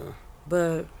is. Yeah.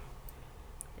 But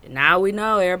now we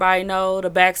know. Everybody know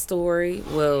the backstory.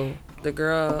 Well, the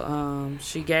girl,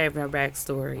 she gave her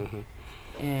backstory.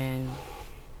 And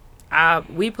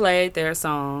we played their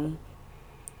song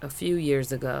a few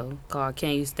years ago called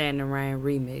Can You Stand the Rain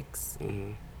Remix.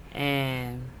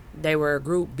 And they were a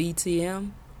group,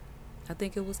 BTM. I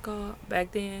think it was called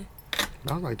back then.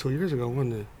 That was like 2 years ago,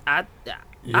 wasn't it? I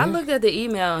Yeah. looked at the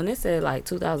email and it said like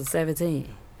 2017.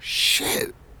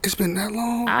 Shit, it's been that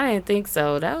long. I didn't think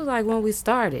so. That was like when we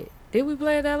started. Did we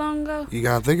play it that long ago? You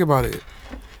gotta think about it.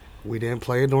 We didn't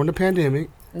play it during the pandemic,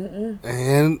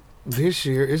 and this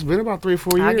year it's been about 3 or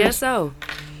 4 years. I guess so.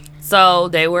 So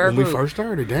they were a When we group. first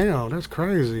started. Damn, that's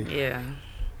crazy. Yeah.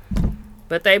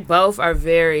 But they both are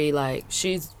very like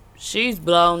she's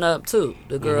blown up too.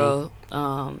 The girl,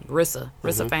 Rissa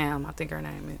Fam, I think her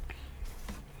name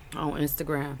is on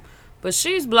Instagram. But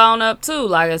she's blown up too.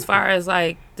 Like as far as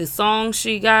like the song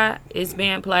she got, it's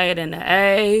being played in the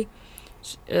A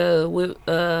with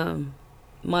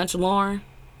Munch Lauren.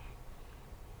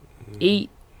 Eat.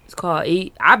 It's called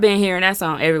Eat. I've been hearing that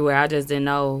song everywhere. I just didn't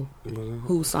know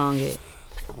who sung it.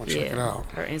 I'm gonna check it out.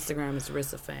 Her Instagram is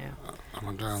Rissa Fam.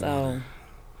 I'm gonna download So,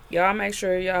 it. y'all make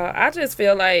sure y'all. I just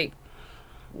feel like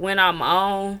when I'm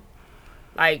on,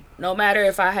 like no matter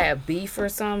if I have beef or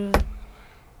something,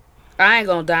 I ain't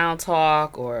gonna down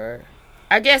talk or.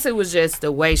 I guess it was just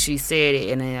the way she said it,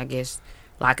 and then I guess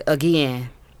like again,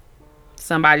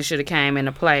 somebody should have came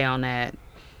into play on that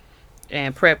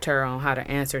and prepped her on how to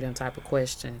answer them type of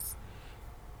questions.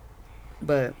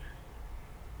 But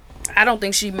I don't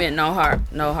think she meant no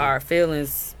hard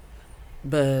feelings.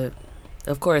 But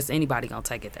of course, anybody gonna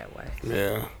take it that way.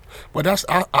 Yeah, but that's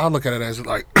I look at it as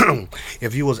like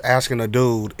if you was asking a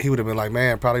dude, he would have been like,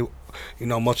 man, probably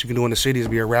much you can do in the city is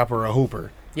be a rapper or a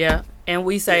hooper. Yeah, and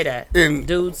we say that. And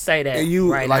dudes say that. And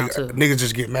you right like now too. niggas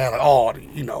just get mad like, oh,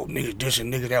 niggas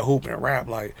dissing niggas that hoop and rap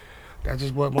like. That's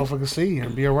just what motherfuckers see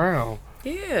and be around.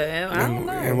 Yeah, I don't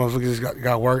know. And motherfuckers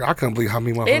got work. I couldn't believe how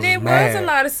many motherfuckers And it was mad. was a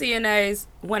lot of CNAs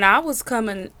when I was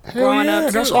growing yeah,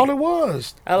 up. that's too. all it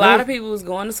was. A lot of people was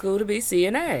going to school to be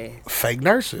CNAs. Fake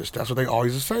nurses. That's what they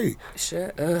always say.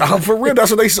 Shut up. For real,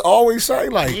 that's what they always say.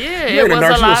 Like, Yeah, you ain't it was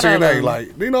nurse, a you lot of CNA. them.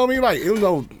 Like, you know what I mean?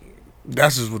 Like,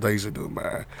 that's just what they used to do,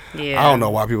 man. Yeah. I don't know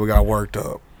why people got worked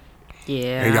up.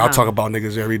 Yeah. And y'all talk about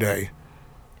niggas every day.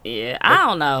 Yeah, I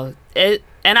don't know.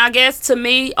 And I guess to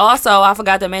me, also, I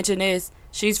forgot to mention this.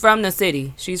 She's from the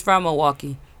city. She's from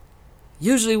Milwaukee.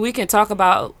 Usually we can talk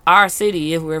about our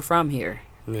city if we're from here.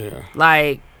 Yeah.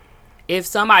 Like, if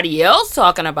somebody else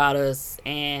talking about us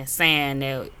and saying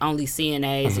that only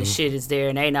CNAs and shit is there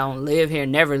and they don't live here,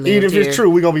 never lived here. Even if it's true,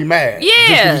 we gonna be mad. Yeah, just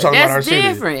 'cause you talking about our that's city.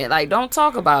 different. Like, don't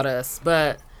talk about us.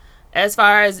 But as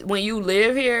far as when you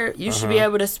live here, you should be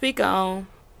able to speak on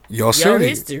Your your city.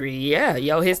 history. Yeah,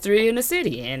 your history in the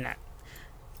city. And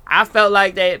I felt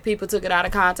like that people took it out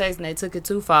of context and they took it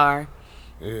too far.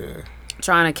 Yeah.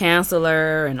 Trying to cancel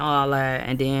her and all that.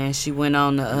 And then she went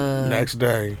on the Next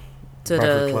day, to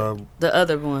Breakfast Club, the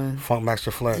other one. Funk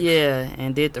Master Flex. Yeah,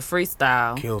 and did the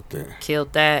freestyle.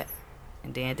 Killed that.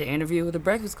 And then the interview with the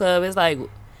Breakfast Club, it's like,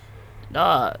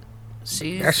 dog,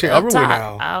 she's that shit up everywhere top.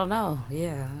 now. I don't know.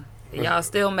 Yeah. Y'all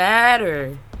still mad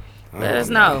or let us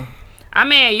know. I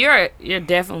mean, you're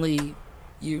definitely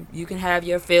you can have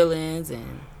your feelings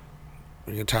and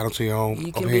You're entitled to your own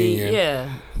you can opinion.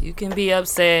 you can be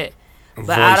upset, but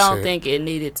Voice I don't it. think it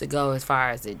needed to go as far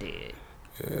as it did.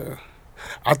 Yeah.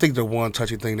 I think the one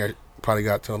touchy thing that probably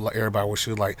got to everybody was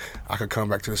she was like, I could come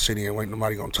back to the city and ain't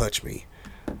nobody gonna touch me.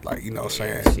 Like,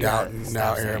 saying she now, gotta now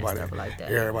stop saying everybody stuff like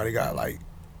that. everybody got like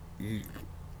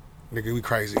nigga, we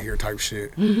crazy here type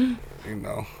shit.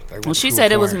 Well, she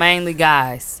said it was mainly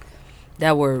guys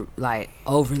that were like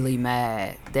overly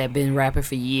mad that been rapping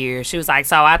for years. She was like,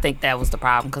 so I think that was the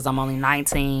problem because I'm only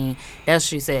 19. That's what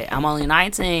she said. I'm only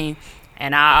 19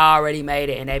 and I already made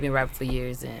it and they've been rapping for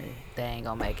years and they ain't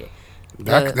gonna make it.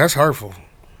 That's hurtful.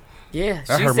 Yeah,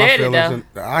 That she hurt said my it though. feelings.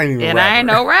 I ain't even And I ain't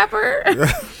no rapper.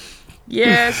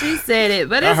 Yeah, she said it.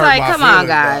 But it's like, come on,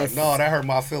 guys. No, that hurt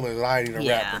my feelings. I ain't even a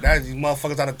Yeah. rapper. That's these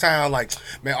motherfuckers out of town. Like,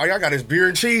 man, all y'all got is beer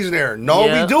and cheese in there. No,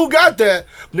 Yeah. we do got that,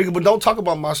 nigga. But don't talk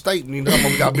about my state. We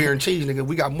got beer and cheese, nigga.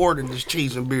 We got more than just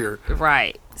cheese and beer.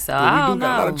 Right. So we I do don't got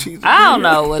a lot know. of cheese and I don't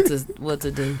beer. know what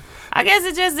to do. I guess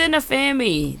it just didn't offend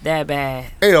me that bad.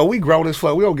 Hell, we grown as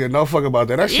fuck. We don't give no fuck about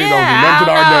that. That shit Yeah, don't do I nothing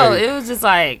to don't our know. day. It was just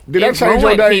like Did that it change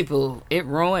your ruined day? people. It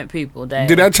ruined people. That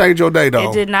Did that change your day though?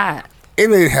 It did not. It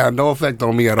didn't have no effect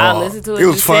on me at I all. listened to it. It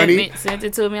was you funny. Sent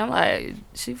it to me. I'm like,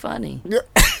 she funny. Yeah.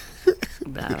 I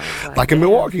was Like in damn.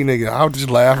 Milwaukee, nigga. I was just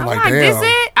laughing I'm like, like, damn. this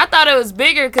it? I thought it was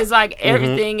bigger because like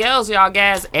everything else, y'all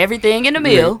gas everything in the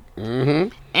mill.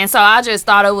 Mm-hmm. And so I just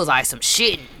thought it was like some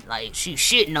shitting. Like she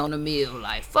shitting on the mill.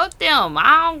 Like fuck them.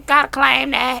 I don't gotta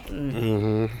claim that.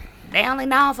 And they only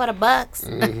known for the Bucks.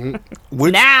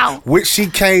 Which she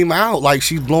came out like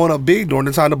she's blowing up big during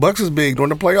the time the Bucks is big during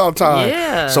the playoff time.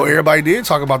 Yeah. So everybody did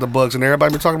talk about the Bucks and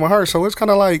everybody been talking about her. So it's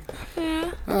kind of like,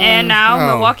 And now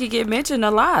Milwaukee get mentioned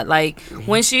a lot. Like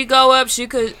when she go up, she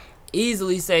could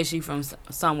easily say she from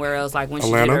somewhere else. Like when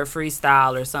Atlanta? she did her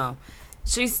freestyle or something.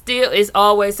 She still is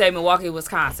always say Milwaukee,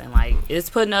 Wisconsin. Like it's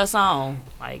putting us on.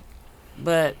 Like,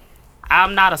 but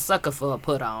I'm not a sucker for a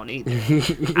put on either.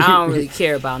 I don't really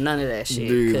care about none of that shit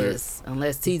because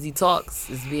unless TZ Talks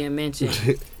is being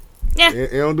mentioned,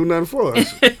 It don't do nothing for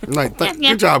us. Like,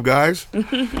 good job, guys.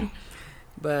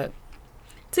 But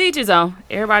to each his own.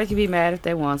 Everybody can be mad if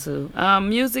they want to.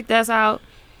 Music that's out.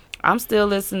 I'm still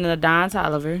listening to Don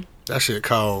Toliver. That shit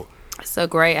cold. It's a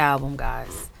great album,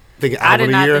 guys. Think I album did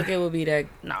of not the year? think it would be that.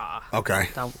 Nah. Okay.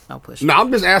 Don't push. No,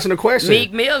 I'm just asking a question.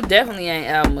 Meek Mill definitely ain't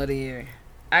album of the year.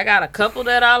 I got a couple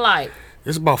that I like.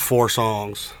 It's about 4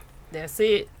 songs. That's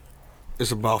it.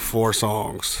 It's about 4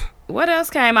 songs. What else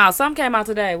came out? Some came out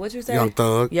today. What you say? Young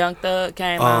Thug. Young Thug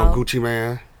came out. Gucci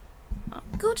Man.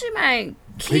 Gucci Mane.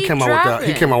 He came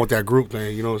out with that group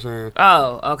thing. You know what I'm saying?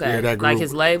 Oh, okay. Yeah, that group. Like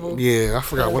his label. Yeah, I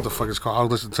forgot what the fuck it's called. I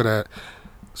listened to that.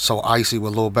 So Icy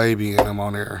with Lil Baby and them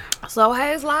on there. So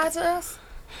Hayes lied to us.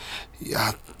 Yeah,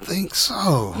 I think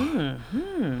so.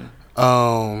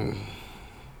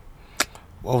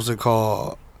 What was it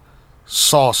called?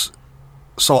 Sauce.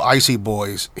 So Icy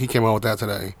Boys. He came out with that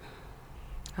today.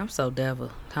 I'm so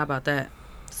devil. How about that?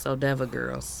 So devil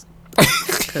girls.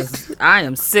 Because I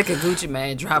am sick of Gucci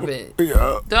Mane dropping.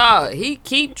 Yeah. Dog, he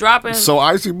keep dropping. So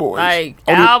Icy Boys. Like,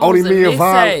 only albums me and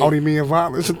Vaughn. mixtapes. Only me and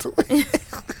Vaughn listen to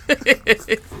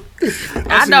it.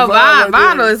 I know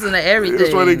Vaughn listen to everything.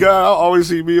 That's what he got. I always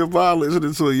see me and Vaughn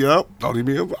listening to it. Yup. Only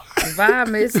me and Vaughn.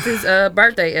 Vaughn missed his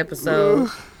birthday episode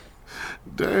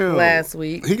Damn. last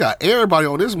week. He got everybody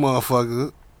on this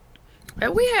motherfucker.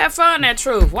 And we had fun at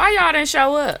Truth. Why y'all didn't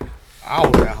show up? I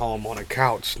was at home on the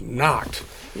couch, knocked.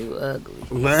 You ugly.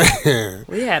 Man,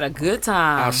 We had a good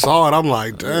time. I saw it. I'm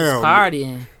like, We was damn.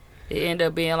 partying. It ended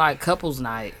up being like couples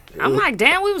night. I'm like,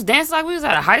 damn, we was dancing like we was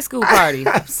at a high school party.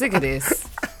 I'm sick of this.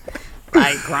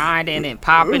 Like grinding and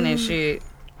popping and shit.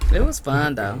 It was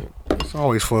fun though. It's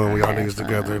always fun when y'all niggas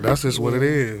together. That's just what it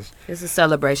is. It's a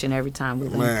celebration every time we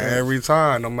link Man, up. every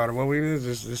time, no matter what we do,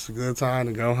 it's a good time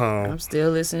to go home. I'm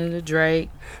still listening to Drake.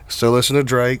 Still listening to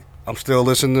Drake. I'm still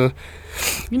listening to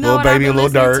You know Lil what Baby I've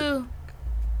and been Lil listening to?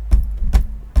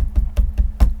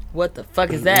 What the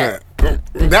fuck is that?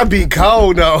 That be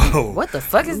cold though. What the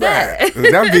fuck is that?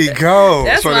 That be cold.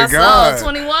 That's swear my to God.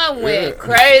 song. 21 went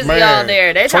crazy Man. on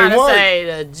there. They trying to 21? say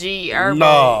the G Herbo.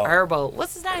 No. Herbo.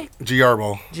 What's his name? G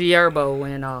Herbo. G Herbo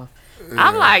went off.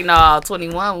 I'm like, no,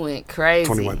 21 went crazy.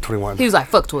 21. He was like,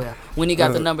 fuck 12. When he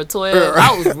got the number 12,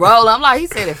 I was rolling. I'm like, he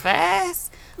said it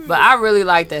fast. But I really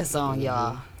like that song,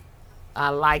 y'all. I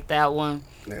like that one.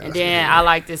 Yeah, And that's then good. I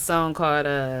like this song called,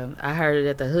 I heard it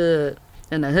at the hood,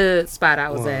 in the hood spot I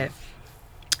was at.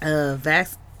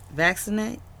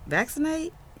 Vaccinate?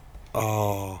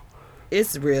 Oh.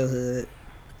 It's real hood.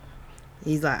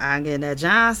 He's like, I get that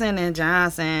Johnson and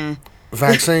Johnson.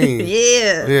 Vaccine.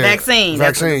 Yeah, vaccine.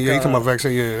 That's what Vaccine. it's Yeah, you talking called. about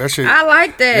vaccine. Yeah, that shit. I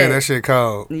like that. Yeah, that shit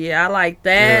cold. Yeah, I like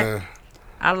that. Yeah.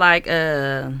 I like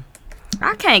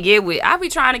I can't get with. I be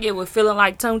trying to get with feeling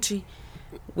like Tunchi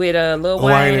with Lil Oh,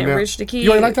 I ain't Wayne in and that. Rich the Kid.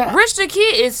 You ain't like that? Rich the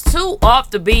Kid is too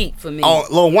off the beat for me. Oh,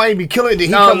 Lil Wayne be killing it. Then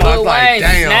he no, come on Lil like, Wayne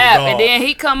damn, snap, dog. and then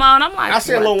he come on. I'm like, I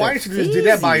said what Lil the Wayne should just did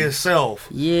that by feezy? himself.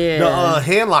 Yeah. The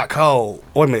headlock cold.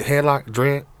 Wait a minute, headlock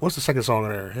dread. What's the second song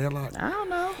on there? Headlock. I don't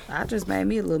know. I just made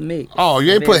me a little mix. Oh,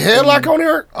 you ain't put headlock on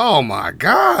there? Oh my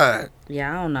god.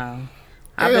 Yeah, I don't know.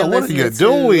 Yeah, what are you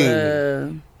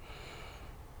doing?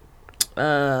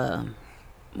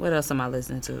 What else am I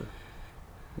listening to?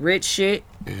 Rich Shit.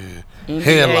 NBA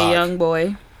Headlock. Young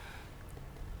Boy.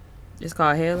 It's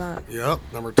called Headlock. Yep,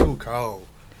 number 2 cold.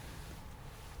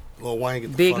 Lil Wayne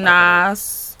get the Big fuck out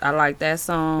Nas. I like that of there.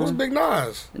 song. What's Big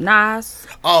Nas? Nas.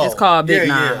 Oh, It's called Big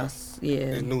yeah, Nas. Yeah. Yeah.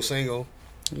 His new single.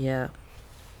 Yeah.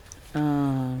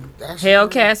 That's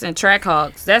Hellcats and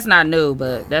Trackhawks. That's not new,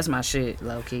 but that's my shit,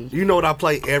 low key. You know what I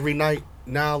play every night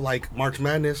now, like March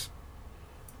Madness?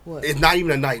 What? It's not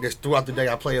even a night. It's throughout the day.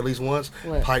 I play at least once.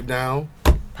 What? Pipe Down.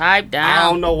 Pipe Down. I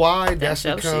don't know why. That's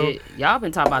your become. shit. Y'all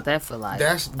been talking about that for like.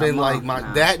 That's a been like month my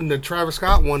now. that and the Travis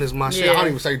Scott one is my shit. I Yeah. don't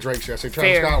even say Drake shit. I say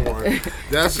Travis Fair. Scott one.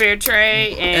 That's Fair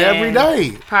Trade and every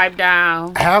day. Pipe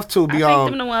Down. Have to I be think on.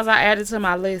 them the ones I added to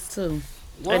my list too.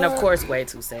 And of course, Way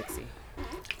Too Sexy.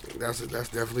 That's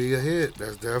definitely a hit.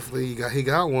 That's definitely he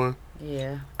got one.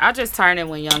 Yeah, I just turn it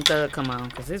when Young Thug come on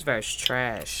because his verse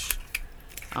trash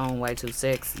on Way Too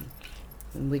Sexy.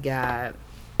 And we got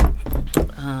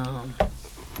I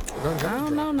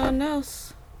don't know nothing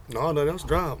else. No, that's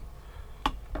drop.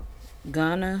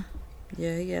 Gunna.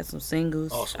 Yeah, he got some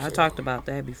singles. Oh, some I singles. talked about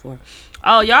that before.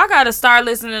 Oh, y'all got to start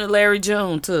listening to Larry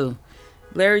June too.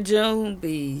 Larry June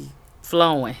be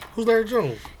flowing. Who's Larry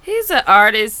June? He's an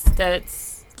artist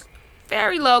that's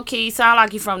very low key. Sound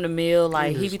like he from the mill.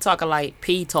 Like he be talking like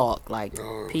P talk, like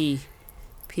P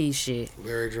shit.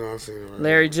 Larry Johnson. Right?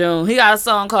 Larry June. He got a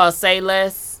song called "Say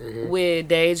Less" with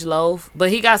Dej Loaf, but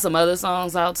he got some other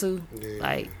songs out too,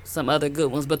 like some other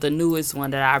good ones. But the newest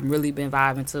one that I've really been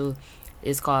vibing to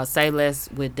is called "Say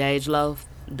Less" with Dej Loaf.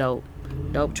 Dope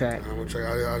track. I'm gonna check.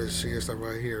 I just see his stuff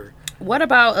right here. What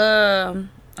about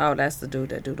oh, that's the dude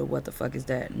that do the what the fuck is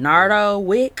that? Nardo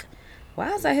Wick.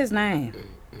 Why is that his name?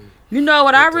 You know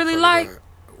what I really like?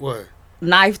 What?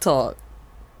 Knife Talk.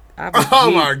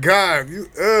 Oh my God!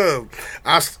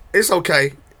 It's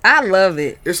okay. I love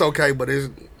it. It's okay, but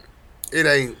it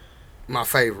ain't my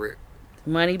favorite.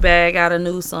 Moneybagg got a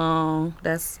new song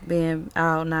that's been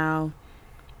out now.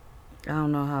 I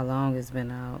don't know how long it's been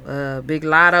out. Big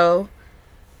Lotto.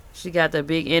 She got the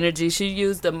big energy. She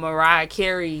used the Mariah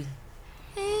Carey.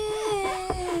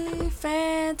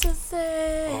 Fantasy.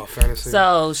 Oh, fantasy.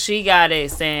 So she got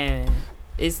it saying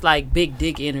it's like big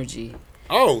dick energy.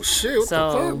 Oh shit! What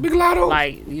So, the fuck? Big Lotto.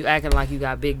 Like you acting like you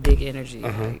got big dick energy.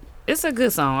 Like, it's a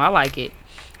good song. I like it.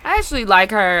 I actually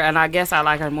like her, and I guess I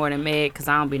like her more than Meg because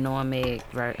I don't be knowing Meg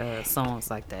songs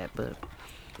like that. But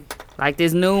like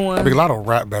this new one, Big Lotto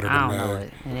rap better than I don't that. know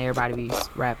it, and everybody be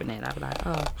rapping it. I be like,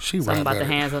 oh, She something rap about better.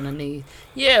 the hands on the knees.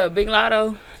 Yeah, Big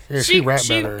Lotto. Yeah, she rap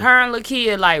better. Her and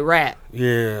Lakia like rap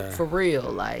Yeah. for real.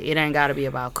 Like it ain't got to be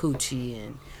about coochie,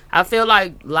 and I feel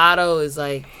like Lotto is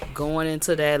like going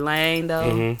into that lane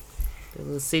though. The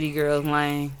little city girls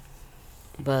lane.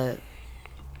 But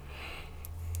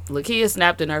Lakia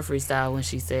snapped in her freestyle when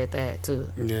she said that too.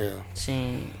 Yeah.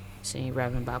 She ain't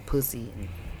rapping about pussy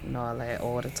and all that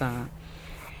all the time.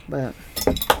 But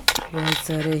Voice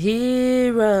of the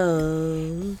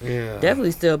Heroes. Yeah.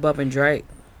 Definitely still bumping Drake.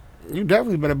 You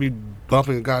definitely better be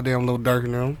bumping goddamn Lil Durk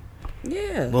and them.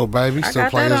 Yeah. Lil Baby I still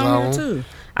got play that his on album. there too.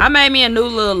 I made me a new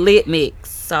little lit mix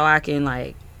so I can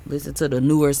like listen to the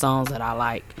newer songs that I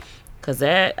like. Cause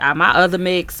my other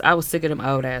mix, I was sick of them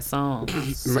old ass songs.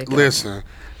 Sick of them. Listen,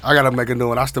 I gotta make a new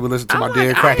one. I still be listening to my I'm Dead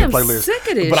like, Kraken I am playlist. sick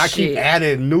of this but I shit. keep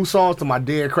adding new songs to my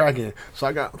Dead Kraken. So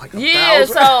I got like 1,000. Yeah,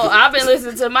 so I've been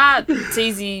listening to my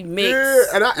TZ mix. Yeah,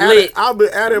 and I've been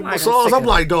adding my songs. I'm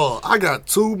like, dog, I got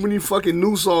too many fucking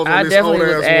new songs on I this old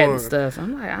definitely was adding ass one. stuff.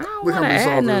 I'm like, I don't Look how want to many add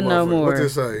songs nothing no more. What's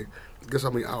this say? Guess how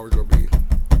many hours it'll be?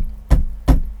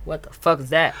 What the fuck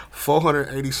is that?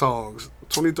 480 songs.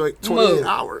 28 Move.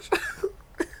 hours.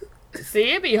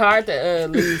 See, it'd be hard to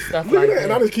leave stuff Look like at that.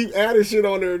 And I that. just keep adding shit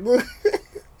on there. Yeah,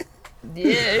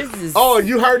 it's just... Oh,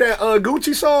 you heard that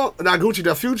Gucci song? Not Gucci,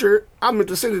 the Future. I meant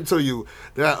to send it to you.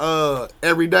 That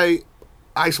Everyday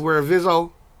Ice Wear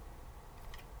Vizzo.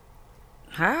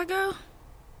 How I go?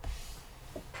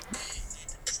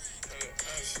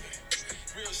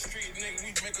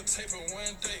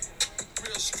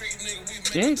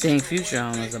 Anything Future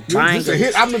on is a This banger. a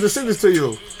hit. I meant to send this to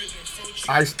you.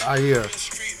 Ice, yeah.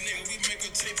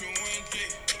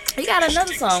 He got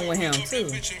another song with him too.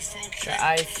 The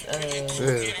Ice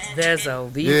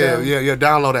Vezo. Yeah.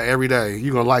 Download that every day.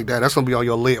 You gonna like that. That's gonna be on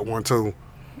your lit one too.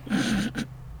 The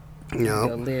Yeah.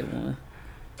 lit one.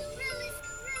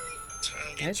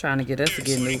 They trying to get us to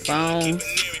get new phones.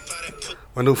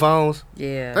 My new phones.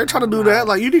 Yeah. They trying to do that.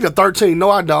 Like, you need a 13. No,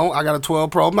 I don't. I got a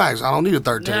 12 Pro Max. I don't need a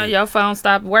 13. No, your phone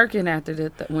stopped working after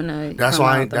when That's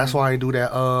why. That's why I do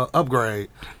that upgrade.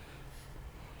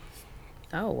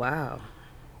 Oh wow.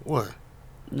 What?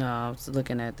 No, I was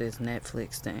looking at this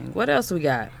Netflix thing. What else we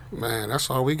got? Man, that's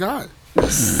all we got.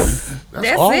 That's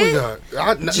That's all it? we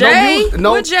got. Jay,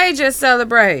 No, what Jay just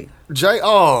celebrate? Jay.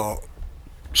 Oh,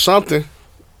 something.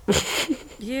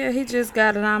 Yeah, he just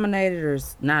got nominated or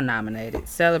not nominated,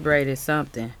 celebrated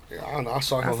something. Yeah, I don't know. I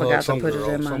saw him. I hug forgot to some put girl,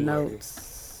 it in my some lady.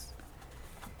 notes.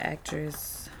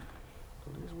 Actress.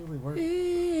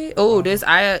 Oh, this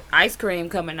ice cream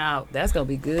coming out. That's gonna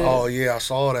be good. Oh yeah, I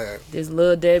saw that. This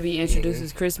Lil Debbie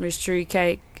introduces Christmas tree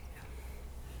cake.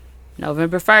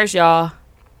 November 1st, y'all.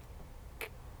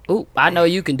 Ooh, I know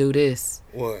you can do this.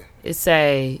 What? It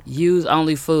say, use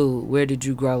only food. Where did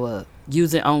you grow up?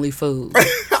 Using only food.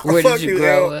 Where did you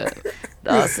grow up?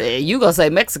 I said, you gonna say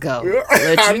Mexico.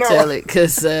 Let I you know. tell it,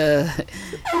 cause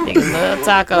niggas love Oh,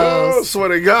 tacos. swear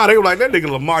to God, they were like, that nigga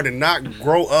Lamar did not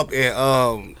grow up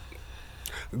in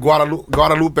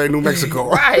Guadalupe, New Mexico.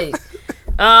 Right.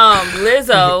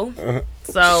 Lizzo.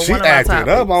 So She one of my acted topics.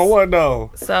 up on what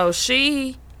though? So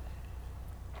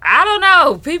I don't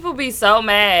know. People be so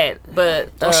mad, but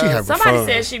she having somebody fun.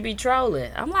 said she be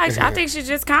trolling. I'm like, I think she's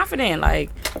just confident. Like,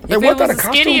 if Hey, it what, was that a a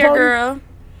costume skinnier party? girl,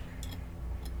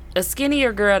 a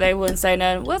skinnier girl, they wouldn't say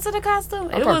nothing. Was it a costume?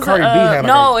 It thought was Cardi B had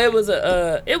no, like it was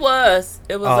a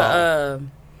a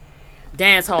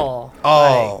dance hall.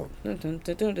 Oh. Like, like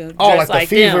the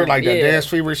fever, them. like that Yeah. dance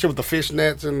fever shit with the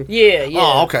fishnets and. Yeah, yeah.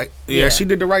 Oh, okay. Yeah, Yeah. she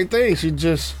did the right thing. She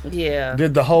just Yeah.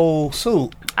 did the whole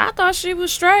suit. I thought she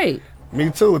was straight. Me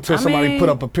too. Until somebody mean- put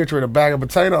up a picture of a bag of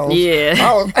potatoes. Yeah.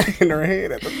 I was in her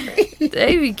head at the thing.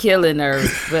 They be killing her,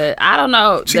 but I don't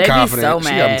know. She They confident. be so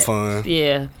She mad. having fun.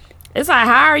 Yeah. It's like,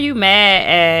 how are you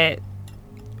mad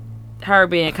at her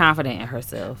being confident in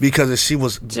herself? Because if she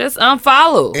was, Just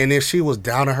unfollow. and if she was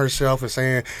down on herself and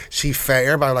saying she fat,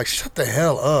 everybody like, shut the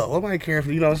hell up. Nobody care if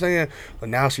you know what I'm saying. But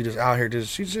now she just out here,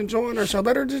 she's enjoying herself.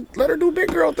 Let her do big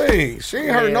girl things. She ain't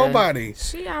hurt Yeah. nobody.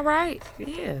 She all right.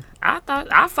 Yeah.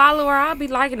 I follow her. I'll be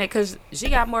liking it because she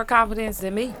got more confidence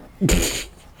than me.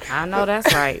 I know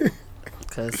that's right.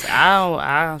 Because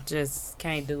I just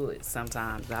can't do it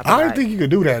sometimes. I didn't think you could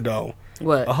do that though.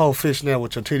 What? A whole fishnet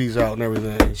with your titties out and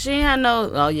everything. She ain't had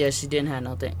no. Oh yeah, she didn't have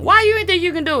no thing. Why you ain't think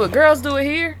you can do it? Girls do it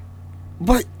here.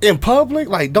 But in public,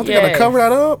 like, don't they gotta Yes. cover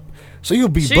that up? So you'll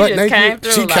be She butt just naked. came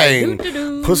through She like, came,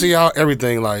 doo-doo-doo. pussy out,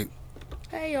 everything. Like,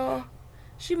 Hey y'all.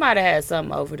 She might have had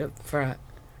something over the front,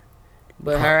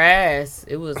 but her ass,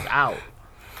 it was out,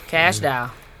 cashed out.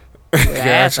 With her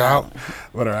ass out,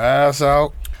 with her ass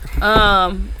out.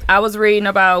 I was reading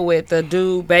about with the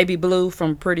dude Baby Blue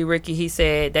from Pretty Ricky. He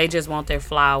said they just want their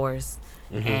flowers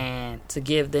and to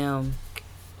give them.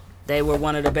 They were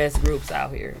one of the best groups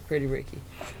out here, Pretty Ricky.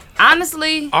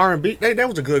 Honestly, R&B, that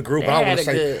was a good group. They I don't had want to a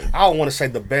say, good- I don't want to say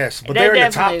the best, but They they're in the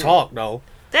top definitely- talk though.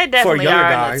 they For definitely younger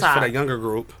are in guys, the top. for that younger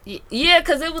group. Yeah,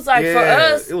 because it was like for Yeah,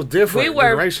 us, it was different We were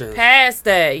generations. past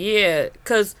that, yeah.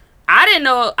 Because I didn't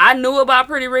know, I knew about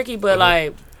Pretty Ricky, but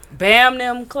like Bam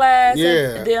them class,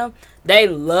 Yeah. and them, they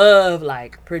love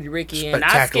like Pretty Ricky, and I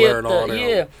Spectacular skipped and all the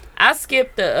them. I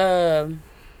skipped the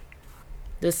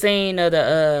scene of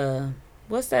the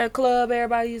what's that club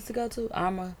everybody used to go to?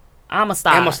 I'm a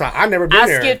stop. I never been I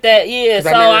there. skipped that, yeah. 'Cause So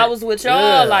I never- I was with y'all,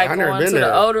 yeah, like I never going been to there.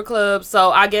 the older clubs.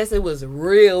 So I guess it was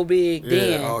real big Yeah,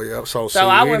 then. oh yeah. So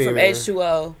I we went didn't from even-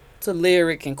 H2O to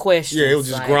Lyric and Questions. Yeah, it was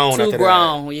just like, grown too after that.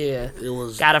 grown, yeah. It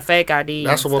was. Got a fake ID.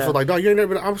 That's and what I feel stuff. like. Dog, you ain't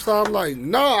never been. I'm like,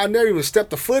 no, I never even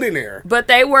stepped a foot in there. But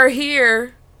they were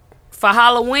here for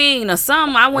Halloween or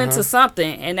something. I went Uh-huh. to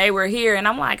something and they were here, and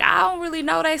I'm like, I don't really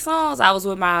know their songs. I was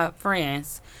with my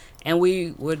friends, and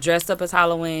we were dressed up as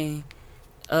Halloween,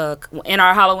 in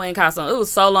our Halloween costume. It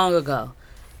was so long ago,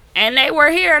 and they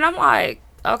were here, and I'm like,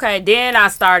 okay. Then I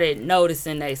started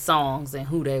noticing their songs and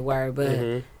who they were, but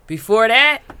Mm-hmm. before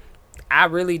that, I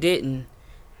really didn't.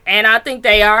 And I think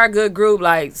they are a good group.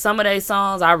 Like, some of their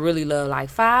songs I really love, like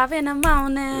 5 in the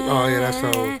morning. Oh yeah, that's so.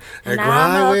 And And grind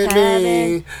I'm with up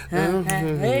me.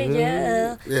 Hey,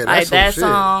 yeah. Yeah, that's Like some that shit.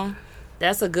 song,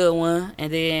 that's a good one.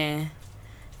 And then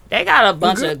they got a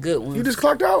bunch good? of good ones. You just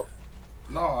clocked out.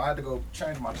 No, I had to go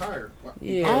change my tire.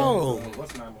 Yeah. Oh,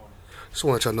 What's the name on? just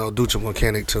want y'all to know, Deuce a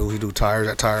mechanic too. He do tires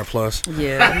at Tire Plus.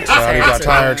 Yeah. So I got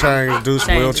tire change. Deuce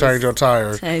will Changes. change your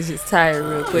tires. Change his tire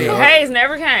real quick. Yeah. Hayes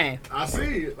never came. I see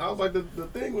it. I was like, the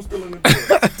thing was still in the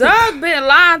door. Doug been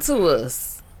lying to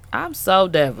us. I'm so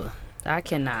devil. I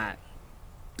cannot.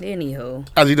 Anywho.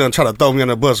 As you done try to throw me on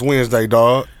the bus Wednesday,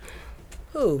 dog.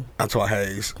 Who? That's why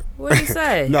Hayes. What did he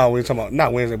say? No, we was talking about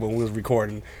not Wednesday, but we was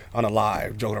recording on a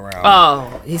live, joking around.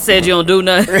 Oh, he said you don't do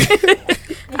nothing.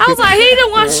 I was like, he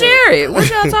didn't want to share it. What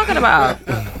y'all talking about?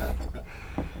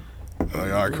 Oh, y'all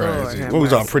Lord crazy. have What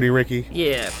was on mercy. Pretty Ricky?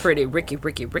 Yeah, pretty Ricky.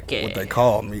 What they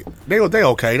called me. They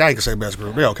okay. They ain't gonna say best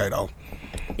group. They okay though.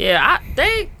 Yeah,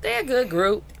 they a good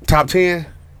group. Top 10.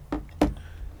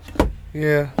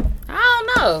 Yeah. I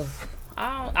don't know.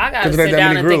 I gotta 'Cause it ain't sit that down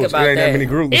many and think groups. about It ain't that. that many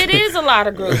groups. It is a lot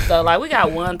of groups though. Like we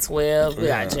got 112, we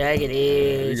got Jagged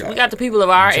Edge, we got the people of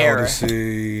our era.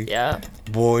 Jodeci, Yeah,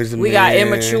 Boys and we Men. got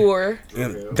Immature.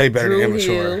 They better Drew than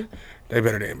Immature. Hill. They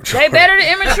better than Immature. They better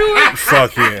than Immature.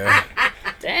 Fuck yeah.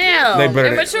 Damn, They better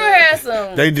than- Immature has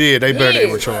some. They did. They better than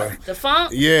hits. Immature. The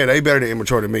funk. Yeah, they better than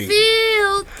Immature than me.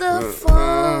 Feel the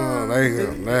funk.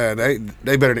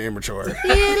 They better than Immature.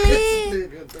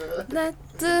 Let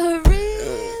the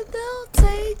rhythm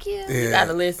take you. You Yeah.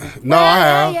 gotta listen. No, I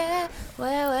have. Yeah.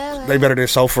 Well. They better than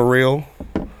So For Real.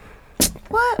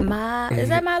 What? Is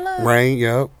that my love? Rain,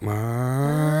 yep.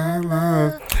 My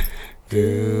love.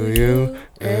 Do you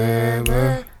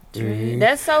ever dream?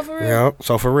 That's so for real. Yep,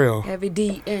 So For Real. Heavy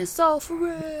D and so for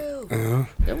real. Yeah.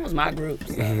 That was my groups.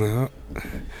 Yeah.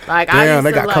 Like I Damn, used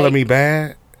they to got like, Color Me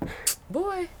Bad.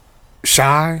 Boy,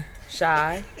 Shy.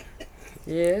 Shy.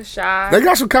 Yeah, Shy. They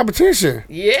got some competition.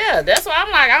 Yeah, that's why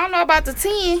I'm like, I don't know about the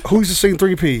 10. Who used to sing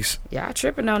 3-piece? Y'all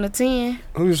tripping on the 10.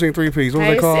 Who used to sing 3-piece? What was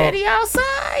Hey, they called? City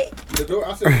outside. The door.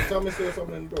 I said, tell me said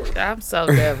something in the door. I'm so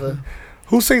never.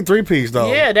 Who sing 3-piece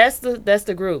though? Yeah, that's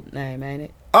the group name, ain't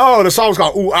it? Oh, the song's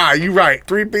called Ooh Ah. You right.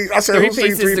 3-piece. I said who 3-piece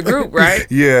sing is 3-piece? the group, right?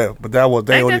 Yeah, but that was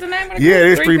they Ain't only. that the name of the Yeah, it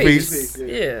is group? 3-piece.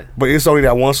 Yeah. But it's only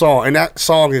that one song, and that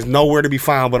song is nowhere to be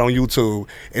found but on YouTube,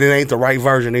 and it ain't the right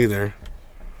version either.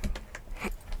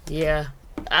 Yeah.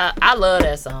 I love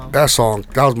that song. That song,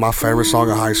 that was my favorite song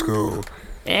in high school.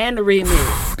 And the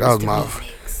remix. That was my.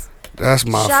 That's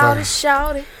my Shout it, favorite.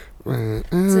 shout it.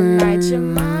 Tonight you're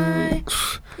mine.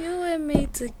 You and me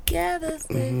together.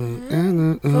 For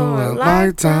a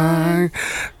lifetime.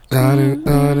 I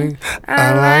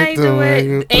like the way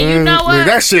you. And you know what?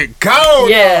 That shit cold.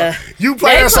 Yeah. You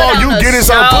play They that song, put you on a get in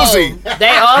some show. pussy. They You play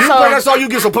that also song, you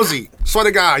get some pussy. Swear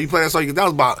to God, you play that song, that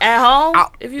was about at home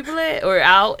Out. if you play it, or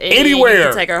out and Anywhere. You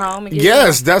can take her home and get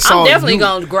Yes, her. that song, I'm definitely you-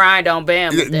 gonna grind on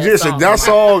Bam. With that Listen, song. that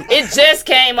song. It just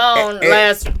came on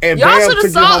last. And Y'all Bam should took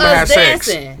have you home saw and had us sex.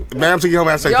 dancing. Bam took you home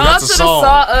and had sex. Y'all That's should the have song.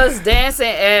 saw us dancing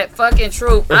at fucking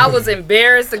Troop. I was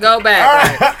embarrassed to go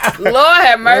back. Like, Lord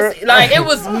have mercy. Like, it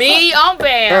was me on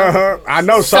Bam, I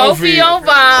know Sophie on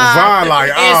Vine, Vine,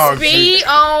 like, oh, and Speed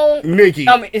on Nikki.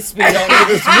 I mean, it's Speed on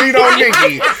It's sweet on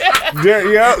Nikki.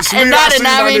 Yeah, sweet And on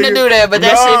not I mean to do that, but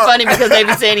that shit funny because they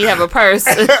be saying he have a purse.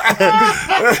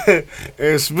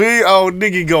 And sweet on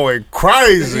Nikki going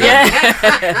crazy. Yeah.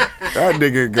 That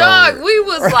nigga going. Dog, we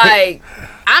was like,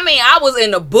 I mean, I was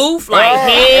in the booth, like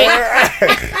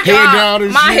Head down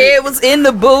and my shit. head was in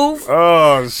the booth.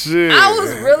 Oh shit. I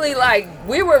was really like,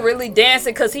 we were really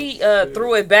dancing because he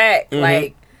threw it back,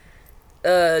 like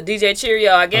DJ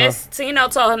Cheerio. I guess Tino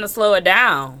told him to slow it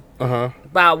down.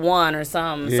 About 1 or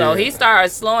something. So Yeah. he started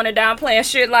slowing it down, playing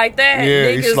shit like that. Yeah,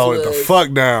 Niggas he slowed it the was-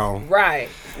 fuck down. Right.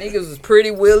 Niggas was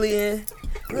pretty willing.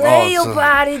 Lay your Awesome.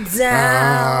 body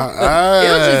down. It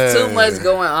was just too much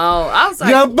going on. I was like,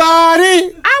 Your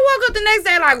body. I woke up the next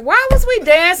day like, why was we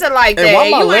dancing like that? And why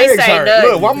my You ain't legs say hurt? nothing.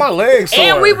 Look, why my legs sore?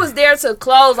 And we was there to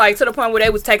close, like to the point where they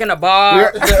was taking the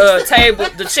bar, the table,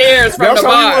 the chairs from That's the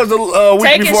how bar, we was the week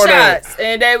taking before shots, that.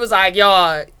 and they was like,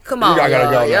 y'all, come on, Y'all gotta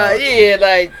go now. yeah,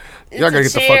 like Y'all gotta the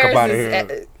get the fuck up chairs outta is-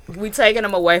 here. We taking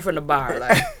them away from the bar,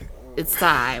 like it's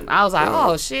time. I was like,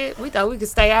 oh shit, we thought we could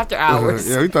stay after hours.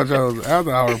 Yeah, we thought y'all was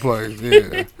after our place.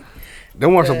 Yeah.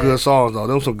 Them weren't some good songs though.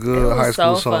 Them some It good was high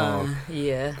school so songs. fun.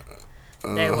 Yeah,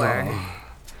 they were.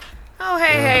 Oh,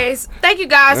 hey, thank you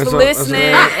guys That's for all- that's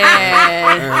listening. all.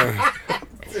 And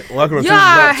Welcome to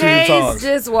y'all, Tuesday Hayes Talks.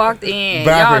 just walked in.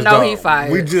 Backwards, y'all know dog. he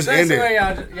fired. We just ended.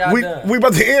 y'all We done. we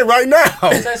about to end right now.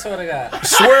 I swear to God.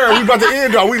 Swear we about to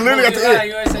end though. We literally at the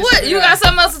end. What? You got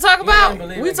something else to talk about?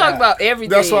 believe We in talk God. about everything.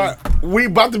 That's why we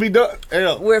about to be done.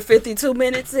 Hey, We're 52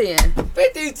 minutes in.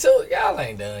 52. Y'all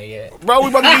ain't done yet. bro, we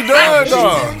about to be done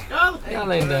dog.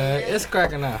 Y'all ain't done. It's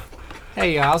cracking out.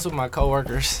 Hey, y'all. I was with my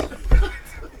coworkers.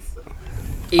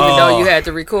 Even though you had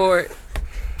to record.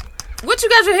 What you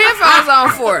got your headphones on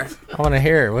for? I want to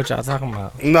hear it. What y'all talking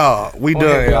about? No, we Okay,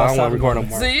 done. y'all I don't want stop to record no doing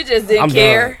more. So you just didn't I'm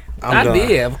care? done. I'm I done.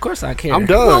 did. Of course I care. I'm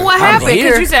done. Well, what I'm happened? here.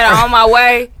 Because you said I'm on my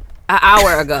way an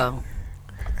hour ago.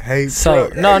 Hey, So,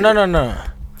 truck. no.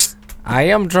 I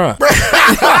am drunk. Been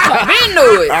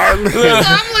knew it. I'm looking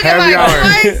Happy like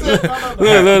hour. crazy.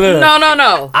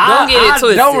 No. Don't get it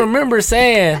twisted. I don't remember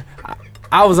saying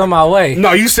I was on my way.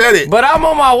 No, you said it. But I'm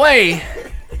on my way.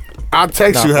 I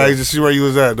text you, No. Hayes, to see where you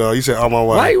was at, though. You said on my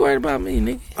way. Why you worried about me,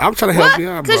 nigga? I'm trying to help What? you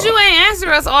out, bro. Because you ain't answer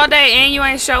us all day and you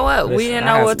ain't show up. We didn't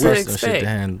know what to Some shit to expect.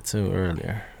 handle too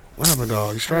earlier. What happened,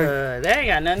 dog? You straight? That ain't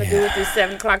got nothing to do with this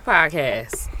 7 o'clock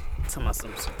podcast. Talking about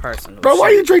some personal Bro, why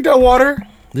shit. you drink that water?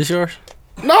 This yours?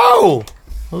 No.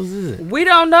 Who's is it? We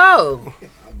don't know.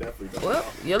 Well,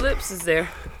 your lips is there.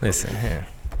 Listen here.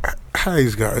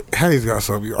 Hayes got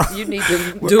something, y'all. You need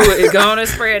to do it. Go on and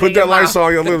spread it. Put in your that light mouth.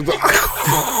 on your lips.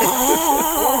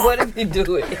 What if you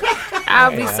do it?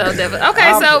 I'll be so devastated.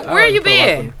 Okay, so where you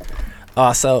been?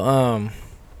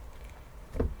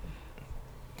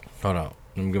 Hold on.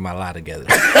 Let me get my lie together.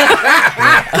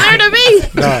 Clear to me.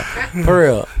 No, for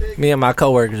real. Me and my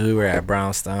coworkers, we were at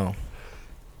Brownstone.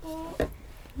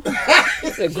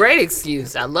 It's a great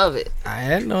excuse. I love it. I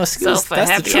had no So excuse. for That's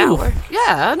the happy truth. hour.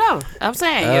 Yeah, I know. I'm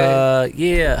saying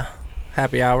Yeah.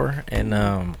 Happy hour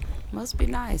and must be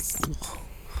nice.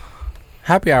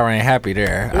 happy hour ain't happy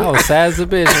there. I was sad as a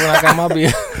bitch when I got my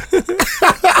bill.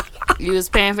 You was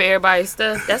paying for everybody's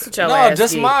stuff. That's what your No, ass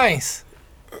just did. mine.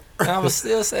 And I was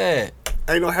still sad.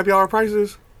 Ain't no happy hour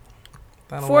prices?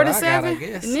 I don't know 4 what to I got, 7. I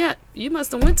guess. Yeah, you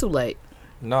must have went too late.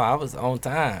 No, I was on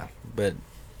time, but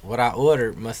what I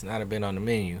ordered must not have been on the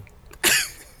menu.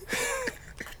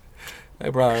 They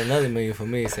brought another million for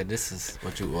me. Said, "This is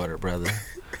what you ordered, brother."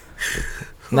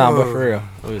 Nah, but for real,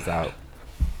 we was out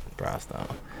Brownstone,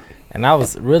 and I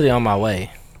was really on my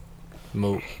way.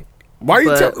 Mook. Why you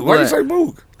But why you what? say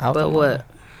Mook? I was But on my what? way.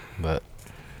 But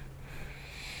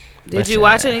Did you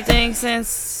watch anything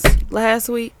since last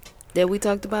week that we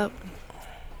talked about?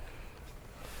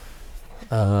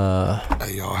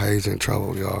 Hey, y'all, Hayes in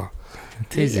trouble, y'all.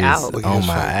 T's out. Look at on his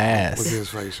my face. Look at ass. his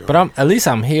face, y'all. But at least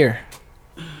I'm here.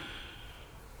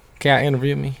 Can I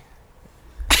interview me?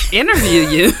 Interview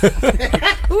you?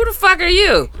 Who the fuck are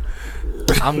you?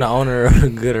 I'm the owner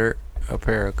of Gooder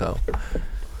Apparel.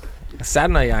 So I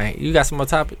know y'all ain't. You got some more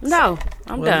topics? No,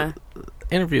 I'm Well, done.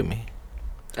 Interview me.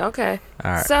 Okay.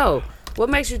 All right. So, what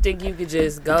makes you think you could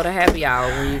just go to happy hour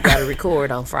when you got to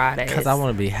record on Fridays? Because I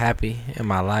want to be happy in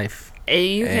my life. And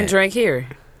you can And- drink here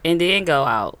and then go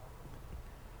out.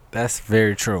 That's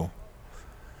very true.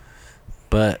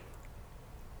 But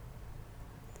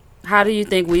How do you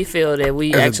think we feel that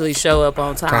we As a actually show up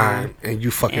on time time and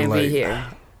you fucking and late. be here?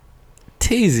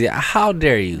 Teasy, how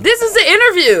dare you? This is the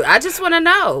interview. I just want to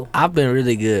know. I've been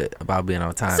really good about being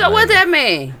on time. So what lately. that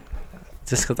mean?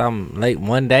 Just because I'm late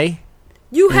one day?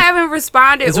 You haven't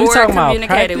responded Is we or talking about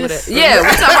communicated with practice? us. Yeah, we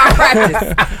talking about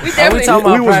practice. We definitely. talking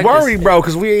about We was practice. worried, bro,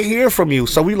 because we ain't hear from you.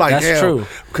 So we like, That's yeah, true.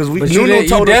 Because we But you, Nuno you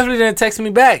told us. definitely didn't text me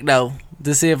back, though,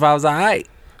 to see if I was all right.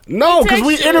 No, because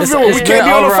we Text you. interviewing. It's We can't been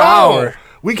be on the over an phone. hour.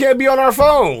 We can't be on our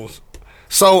phones.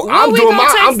 So What I'm we doing gonna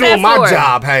my text that my for?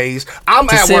 job, Hayes. I'm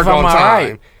To at see work if I'm on all time.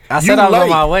 right. I You said I was on late.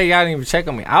 my way. Y'all didn't even check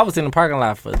on me. I was in the parking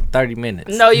lot for 30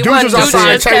 minutes. No, you Dude wasn't. was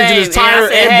outside just changing came, his tire and, I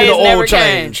said, and did Hayes the oil never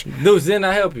came. change. Dudes, didn't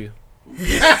I help you?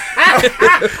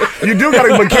 You do got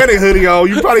a mechanic hoodie on.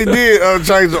 You probably did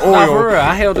change the Nah, for oil. real.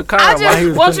 I held the car I while he just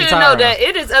was want putting you the to know tire that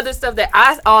it is other stuff that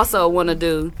I also want to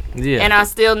do. on. Yeah. And I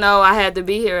still know I had to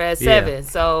be here at 7. Yeah.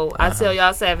 So I tell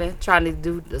y'all 7, trying to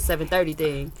do the 7:30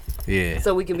 thing. yeah.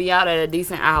 So we can be out at a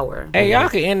decent hour. Hey, y'all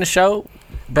can end the show,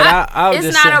 but I was It's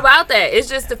just not saying- about that. It's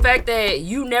just the fact that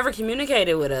you never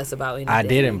communicated with us about anything. I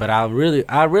didn't, but I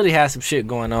really had some shit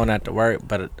going on at the work,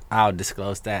 but I'll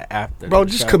disclose that after. Bro,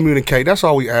 the just show. communicate. That's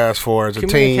all we ask for as a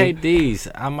Communicate team. these.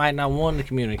 I might not want to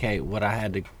communicate what I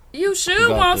had to, You should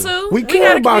Go want through. to. We care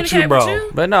gotta about you, communicate bro.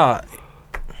 with but no.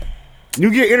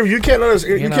 You get interviewed. You can't let us.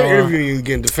 You know, can't interview you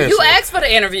getting defensive. You asked for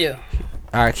the interview.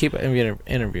 All right, keep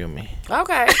interview me.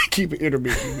 Okay. Keep it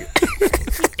interview.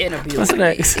 Interview. What's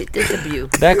next? Interview.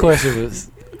 That question was.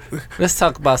 Let's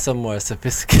talk about something more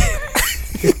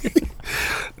sophisticated.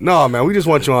 No, man, we just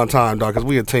want you on time, dog, because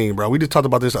we a team, bro. We just talked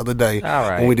about this the other day All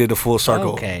right. when we did the full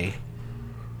circle. Okay.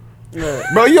 Look.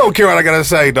 Bro, you don't care what I gotta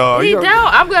say, dog. He You don't.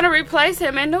 don't- I'm gonna replace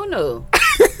him in Nunu.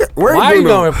 Where Why are you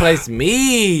Nuno? gonna replace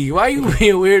me? Why you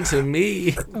being weird to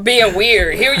me? Being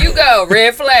weird. Here you go.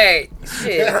 Red flag.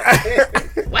 Shit.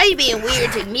 Why you being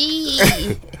weird to me?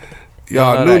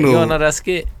 Y'all, You don't Nuno. know that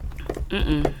skit?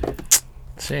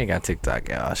 She ain't got TikTok,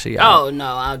 y'all. She out. Oh no,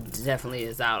 I definitely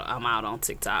is out. I'm out on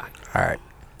TikTok. All right.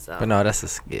 So But no, that's a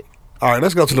skit. All right,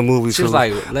 let's go to the movies. She was 'cause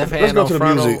like left let's hand go on to the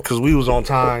frontal. music because we was on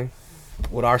time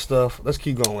with our stuff. Let's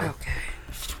keep going. okay.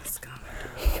 Let's go.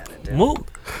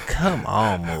 Mook, come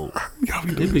on, Mook. Y'all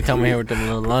be You be coming here with them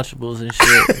little Lunchables and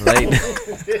shit late.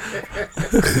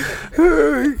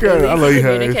 I love you, Hayes.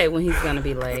 Communicate when he's gonna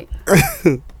be late.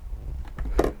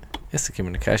 It's the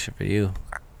communication for you.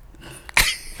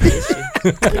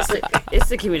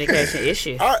 It's a communication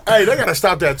issue. Hey, they gotta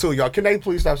stop that too, y'all. Can they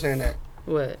please stop saying that?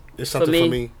 What? It's something for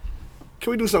me.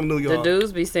 Can we do something new, The y'all?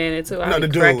 dudes be saying it too. I No, be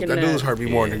the cracking dudes. The up. dudes hurt me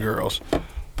more than the girls. I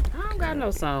don't got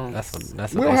no songs.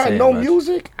 That's We what don't they have said no about you.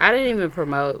 music. I didn't even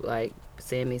promote like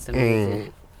send me some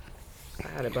music. I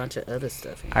had a bunch of other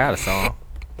stuff I got a song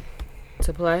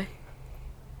to play.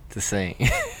 to sing.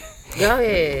 Go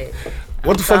ahead.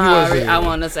 What the fuck you want to Sorry, say? I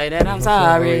want to say that I'm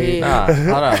sorry. Nah,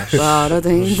 hold on. For all the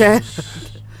things that.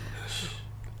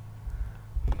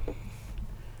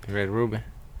 You ready, Ruben?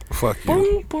 Fuck you.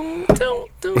 Boom, boom, doom,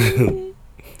 doom.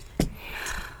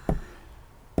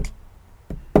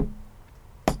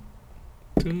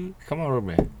 Come on,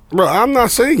 Ruben. Bro, I'm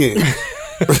not singing. He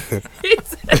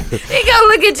gonna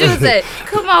look at you and say,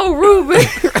 "Come on, Ruben."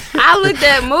 I looked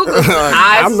at Mooka,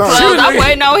 eyes I'm not- closed. I'm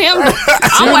waiting on him.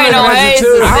 I'm waiting on Hayes to I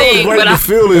was sing, waiting but to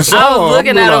feel this song. I was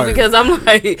looking I'm at him like, because I'm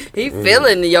like, he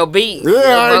feeling your beat.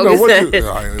 Yeah, I know what you.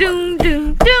 Doom,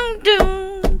 doom, doom,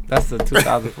 doom. That's the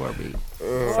 2004 beat.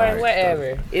 Boy,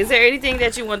 whatever. Is there anything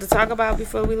that you want to talk about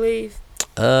before we leave?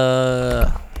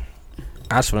 I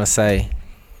just want to say,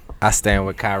 I stand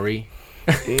with Kyrie.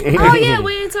 Oh yeah,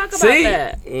 we didn't talk about See?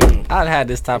 that. I had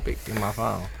this topic in my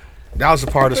phone. That was a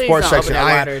part of the Please sports don't open section. that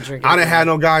I water and drink it. didn't have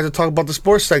no guys to talk about the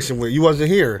sports section with. You wasn't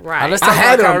here. Right. Let's I talk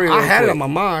had it. about Kyrie I real had it quick. on my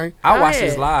mind. I Go watched ahead.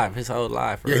 his live, his whole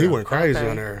live. For Yeah, real. he went crazy Okay.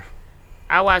 on there.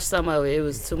 I watched some of it. It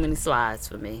was too many slides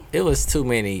for me. It was too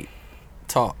many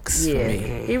talks for Yeah.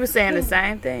 me. He was saying the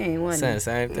same thing, Saying wasn't the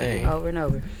same thing. he? Over and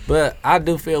over. But I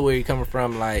do feel where you're coming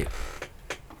from. Like,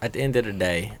 at the end of the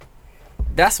day,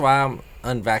 that's why I'm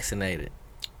unvaccinated.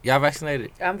 Y'all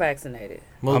vaccinated? I'm vaccinated.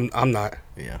 Mook? I'm not.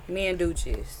 Yeah. Me and Dooch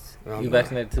is. I'm You not.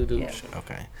 vaccinated too, dude? Yeah.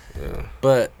 Okay. Yeah.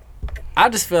 But I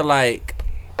just feel like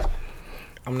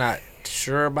I'm not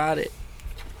sure about it.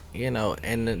 You know,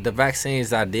 and the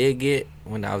vaccines I did get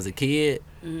when I was a kid,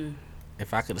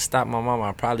 if I could have stopped my mom,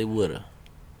 I probably would have.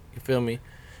 You feel me?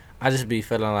 I just be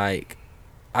feeling like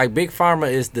Big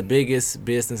Pharma is the biggest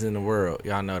business in the world.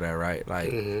 Y'all know that, right?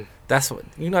 Like, that's what,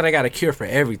 you know, they got a cure for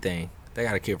everything. They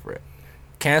got a cure for it.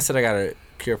 Cancer, they got a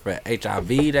cure for HIV,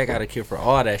 they got a cure for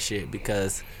all that shit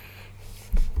because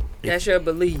That's your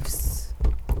beliefs.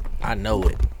 I know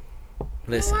it.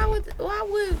 Listen. Why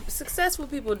would successful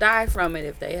people die from it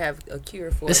if they have a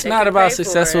cure for it? It's They not can about pay for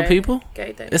successful it. people.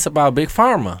 Okay, thank It's about Big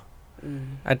Pharma.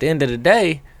 At the end of the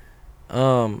day,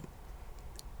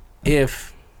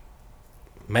 if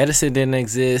medicine didn't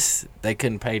exist, they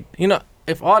couldn't pay. You know,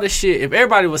 if all this shit, if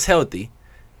everybody was healthy,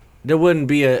 there wouldn't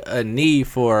be a need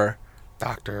for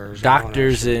Doctors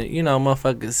doctors and, you know,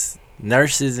 motherfuckers,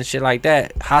 nurses and shit like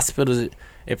that. Hospitals.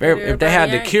 If they had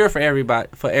the ain't. cure for everybody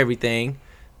for everything,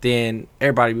 then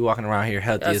everybody be walking around here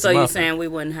healthy as So a you're motherfucker. saying we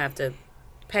wouldn't have to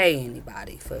pay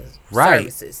anybody for Right.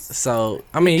 services? So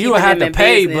I mean, you Keeping would have them to in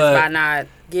pay, business but by not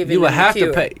giving you would them have the to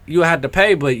cure. pay. You would have to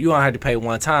pay, but you don't have to pay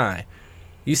one time.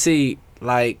 You see,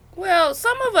 like, Well,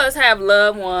 some of us have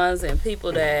loved ones and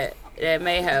people that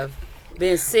may have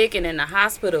been sick and in the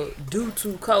hospital due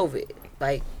to COVID.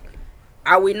 Like,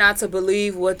 are we not to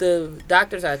believe what the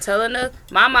doctors are telling us?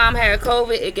 My mom had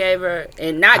COVID. It gave her,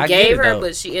 and not I get gave it, her, though.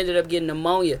 but she ended up getting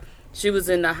pneumonia. She was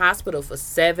in the hospital for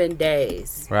 7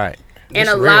 days. right. And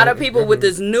That's a lot real. of people with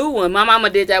this new one. My mama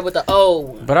did that with the old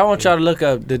one. But I want y'all to look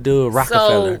up the dude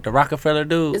Rockefeller, the Rockefeller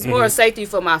dude. It's more safety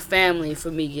for my family for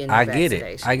me getting the I get vaccination.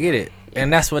 it. I get it.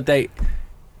 And that's what they.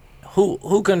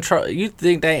 Who control? You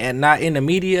think they are not in the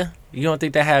media? You don't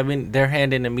think they have their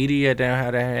hand in the media? They don't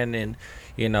have their hand in,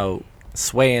 you know,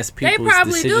 swaying people's They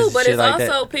probably decisions do, and but shit it's like also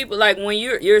that. people like when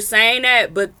you're saying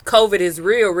that, but COVID is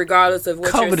real regardless of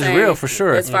what you're COVID is saying. real for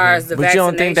sure. As far as the But you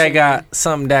don't think they vaccination. got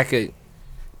something that could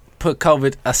put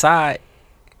COVID aside?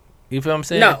 You feel what I'm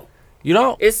saying? No. You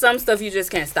don't. It's some stuff you just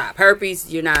can't stop. Herpes,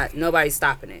 nobody's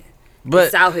stopping it. But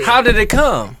It's out here. how did it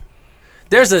come?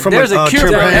 There's a From cure for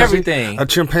chimpanzee- everything. A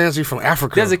chimpanzee from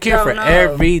Africa. There's a cure Don't for know.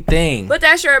 everything. But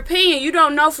that's your opinion. You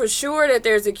don't know for sure that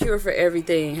there's a cure for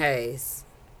everything, Hayes.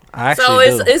 I So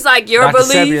actually do. it's like your Dr.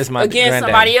 Sebi belief is my against granddaddy.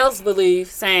 somebody else's belief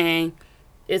saying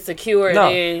it's a cure No,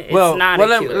 and then it's well, not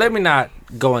well, a cure. let me not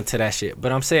go into that shit.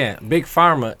 But I'm saying, Big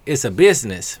Pharma is a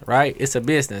business, right? It's a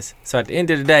business. So at the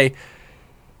end of the day,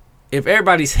 if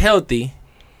everybody's healthy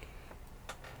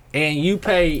and you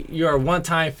pay your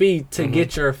one-time fee to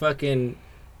get your fucking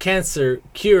cancer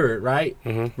cured, right?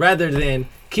 Rather than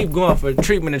keep going for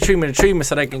treatment and treatment and treatment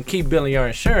so they can keep billing your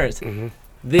insurance,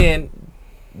 then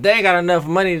they ain't got enough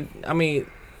money. I mean,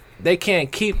 they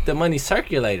can't keep the money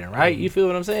circulating, right? You feel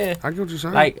what I'm saying? I get what you're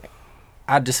saying. Like,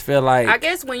 I just feel like I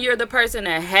guess when you're the person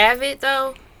that have it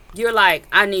though, you're like,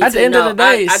 I need at the to end know. of the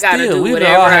day, I gotta still, do we done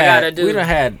whatever all I had, gotta do. we done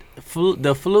had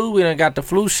the flu. We done got the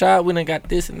flu shot. We done got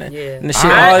this and that. Yeah. And the shit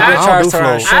I always been don't charged do to our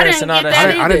flu. I insurance didn't and all get that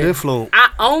that shit. I either. didn't do flu. I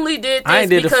only did I this ain't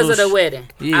did the because flu of the sh- wedding.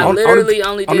 Yeah. I literally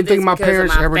only Only did thing this my because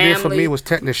parents of my ever family. did for me was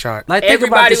tetanus shot. Like, think about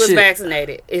Everybody this was shit.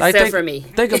 vaccinated Like, except think, for me.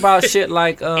 Think about shit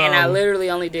like And I literally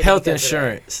only did health because of that.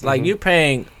 insurance. Like, you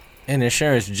paying an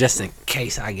insurance just in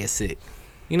case I get sick.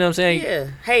 You know what I'm saying? Yeah,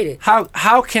 hate it.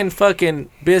 How can fucking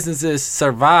businesses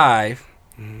survive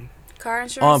Car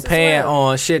insurance on as paying well.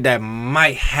 on shit that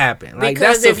might happen? Like,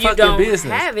 Because that's if the you fucking don't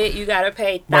business. have it, you gotta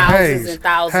pay But thousands Hayes, and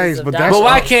thousands Hayes, of but dollars. that's But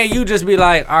why all- can't you just be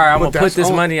like, all right, I'm gonna But put that's this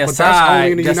on- money But aside that's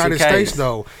only in the just United in case? States,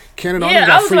 though. Canada only Yeah, I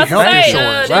got was free about to health say,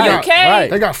 insurance. the Right, UK, right.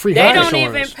 They got free they health don't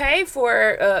insurance. even pay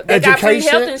for. They got free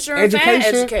health insurance and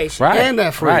education. Right, And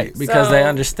that free. right, because they So-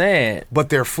 understand. But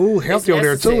their food healthy over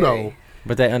there too, necessary. though.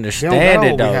 But they know understand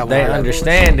it we though. have They all that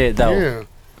understand it though. Yeah.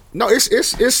 No, it's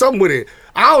something with it.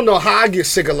 I don't know how I get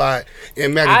sick a lot,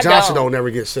 and Maggie I Johnson don't. don't never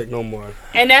get sick no more.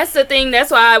 And that's the thing. That's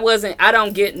why I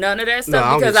don't get none of that No, stuff I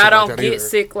don't because get I sick like don't that get either.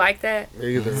 sick like that.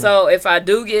 Either. So if I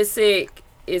do get sick,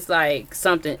 it's like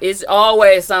something. It's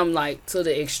always something like to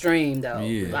the extreme though.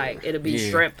 Yeah. Like it'll be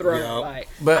Yeah. strep throat. Yeah. Like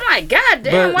But- I'm like, God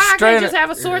damn, but why I straight- can't just have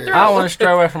a sore throat? I don't want to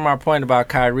stray away from our point about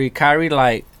Kyrie. Kyrie,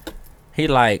 like, he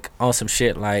like on some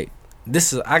shit like,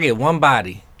 I get one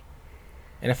body,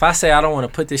 and if I say I don't want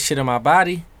to put this shit in my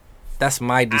body, that's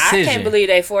my decision. I can't believe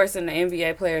they forcing the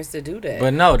NBA players to do that.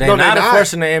 But no, they're not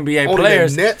forcing the NBA Only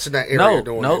players. the Nets in that area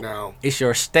doing it now. It's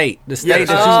your state. The state Yeah,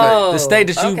 that the state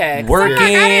that you okay. work I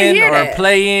didn't in hear or that.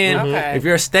 play in. Okay. If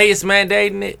your state is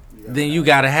mandating it, then you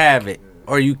gotta have it,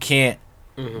 or you can't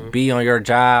be on your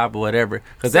job or whatever.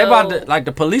 Because they about to, like,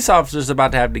 the police officers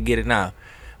about to have to get it now.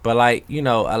 But like, you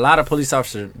know, a lot of police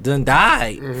officers done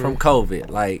died from COVID,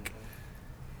 like,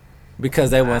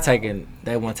 because they weren't taking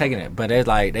it. But they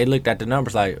like, they looked at the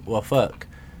numbers like, well, fuck,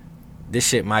 this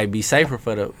shit might be safer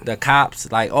for the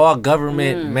cops. Like, all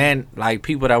government like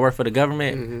people that work for the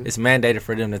government, it's mandated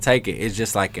for them to take it. It's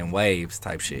just like in waves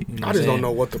type shit. You know I just don't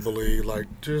know what to believe. Like,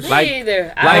 just Me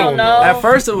either. I don't know. At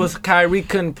first it was Kyrie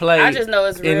couldn't play. I just know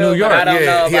it's real, in New York. but I don't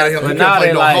know he had about to But He now play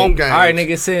they no like, home all games. right,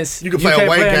 nigga, since You can play can't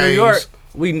away in New games. York,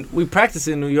 we practice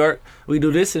in New York. We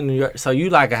do this in New York. So you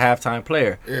like a halftime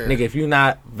player, nigga. If you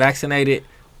not vaccinated,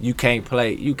 you can't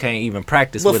play. You can't even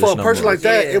practice But with for us a no person more. like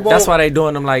that, it won't. That's why they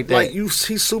doing them like that. Like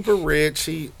he's super rich.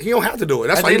 He don't have to do it.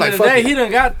 That's At why the he end like of the fuck day, it. he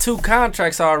done got 2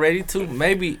 contracts already. 2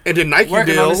 maybe. And the Nike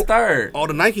working deal, on his 3rd. all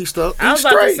the Nike stuff. I was He's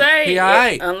about to straight. say, He all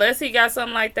right. unless he got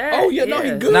something like that. Oh, yeah, no,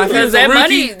 he good. Now, if he Because was a that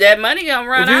rookie, money gonna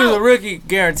run if he was out a rookie,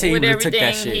 guarantee with he would have took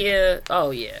everything that shit. here.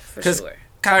 Oh yeah, for Because sure.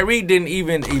 Kyrie didn't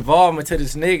even evolve into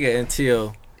this nigga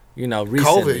until, you know,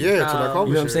 recently. COVID, yeah, to that COVID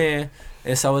You know what I'm shit. saying?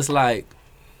 And so it's like,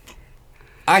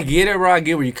 I get it, bro. I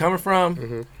get where you're coming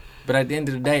from. But at the end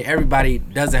of the day, everybody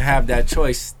doesn't have that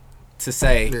choice to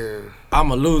say, I'm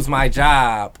going to lose my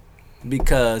job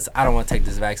because I don't want to take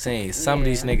this vaccine. Some of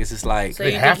these niggas is like, So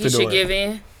you have think he to do should it. give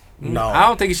in? No, I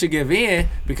don't think he should give in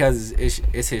because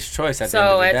it's his choice at the end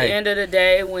of So the at day. the end of the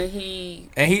day, when he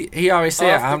And he already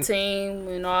said, off I'm. the team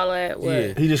and all that, what?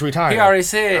 Yeah. he just retired. He already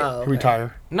said, Oh, okay.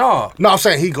 retire. no. No, I'm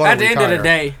saying he going At to the retire. end of the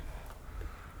day,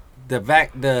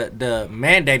 the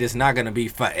mandate is not gonna be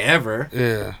forever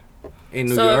Yeah. in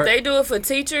New So York. if they do it for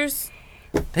teachers,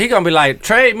 He gonna be like,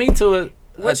 trade me to a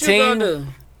what you team. gonna do?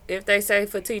 If they say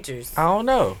for teachers, I don't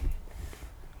know,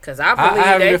 because I I believe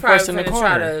have they it probably first in the gonna try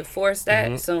corner. to force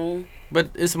that soon. but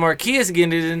it's more kids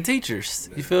getting it than teachers.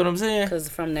 You feel what I'm saying? Because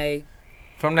from they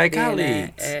From their being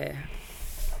colleagues. that,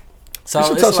 So It's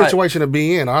a tough like, situation to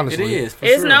be in, It honestly. is. For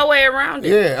it's sure. no way around it.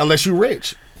 Yeah, unless you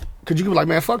rich. Cause you can be like,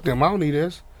 man, fuck them. I don't need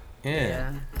this.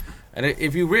 Yeah. And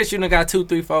if you rich, you done got 2,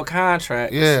 3, 4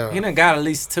 contracts. Yeah. He done got at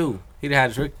least 2. He done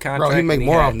had a rookie contract. Bro, he make and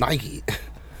more had- off Nike.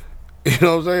 You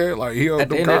know what I'm saying? Like he owed at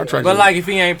the them end of- contracts. But like, if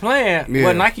he ain't playing, Yeah.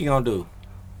 what Nike gonna do?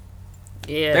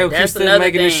 Yeah, They will keep that's still another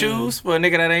making thing. the shoes for a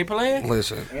nigga that ain't playing.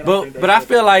 listen, But I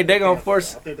feel like they gonna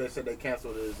force. I think they said they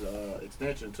canceled his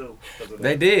extension too. 'cause of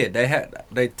They that. did.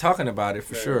 They talking about it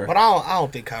for sure. but I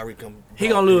don't think Kyrie can. He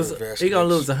gonna lose. He gonna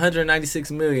lose 196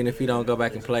 million if he don't go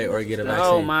back and play or get a vaccine.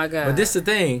 Oh my god! But this the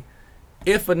thing.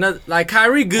 If another like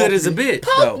Kyrie good as a bitch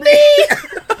though.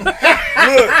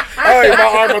 Hey,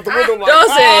 my arm out the window. Like, Don't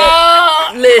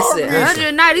say it. Listen,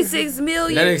 196 That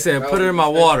million. nigga said put it in my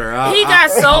water. He got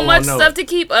I so wanna much know. stuff to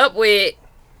keep up with,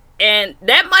 and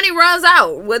that money runs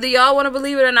out. Whether y'all want to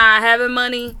believe it or not, having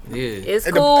money Yeah. is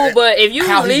It cool. dep- But if you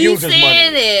how he uses leasing money.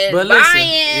 and But listen, buying,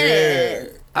 yeah.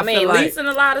 I mean feel like- leasing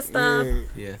a lot of stuff.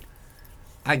 Yeah.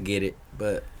 I get it,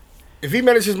 but If he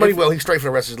manages his money well, he's straight for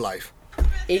the rest of his life.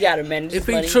 He got to manage if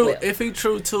his money he true, well. if he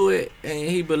true to it and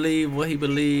he believe what he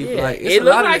believe, Yeah, like it's it a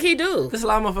look lot like of, he do. There's a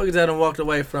lot of motherfuckers that done walked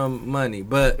away from money,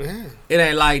 but Yeah. it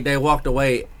ain't like they walked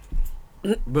away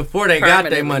before they got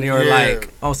their money or Yeah. like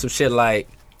on some shit like,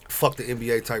 Fuck the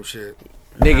NBA type shit.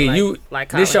 nigga, like- you like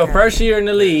this Colin your first year in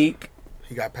the league,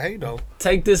 He got paid though.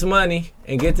 take this money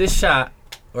and get this shot,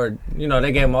 or you know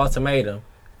they gave him an ultimatum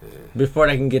before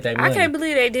they can get their money. I can't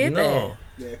believe they did that. No,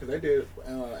 Yeah, because they did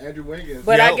Andrew Wiggins.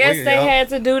 But Yeah, I guess we- they yeah. had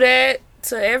to do that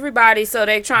to everybody, so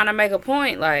they trying to make a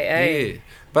point. Like, hey, yeah,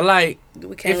 but like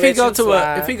we can't if he let go you to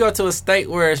slide. if he go to a state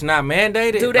where it's not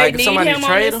mandated, do they like if need somebody him on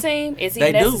trade this him, team? Is he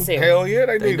They do. necessary? Hell yeah,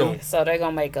 they They need do. him. So they're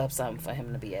gonna make up something for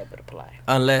him to be able to play.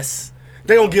 unless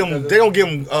They don't give him. They don't give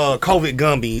him COVID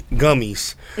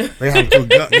gummies. They have to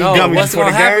eat no, gummies what's before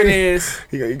gonna the happen game. is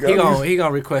He got he gummies.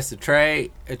 gonna request a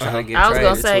trade and try to get I was traded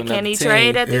gonna say, to can another he team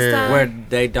trade at this Yeah. time? where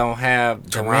they don't have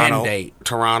the mandate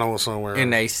Toronto or somewhere. in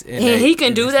they. And he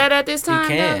can do that at this time.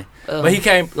 He can, though? but he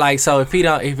can't like so if he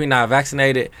not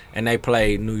vaccinated and they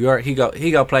play New York, he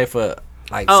go play for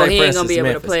like Oh, say he for ain't gonna instance be able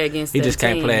to Memphis. play against He them just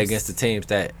can't play teams. against the teams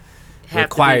that Have to be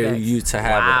require vac- you to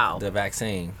have Wow. the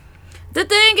vaccine. The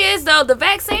thing is, though, the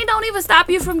vaccine don't even stop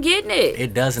you from getting it.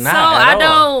 It does not. So at I all.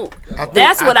 don't. I think-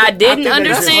 That's what I didn't think they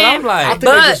just- That's what I'm understand. like. I think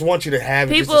But they just want you to have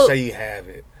it just to people- say you have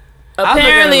it. look at it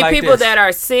Apparently, like people this. that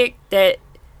are sick that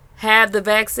have the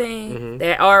vaccine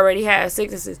that already have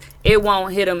sicknesses, it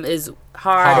won't hit them as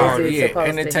hard as it's supposed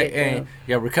and to hit them. and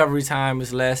your recovery time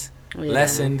is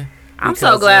lessened. I'm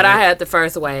so glad I had the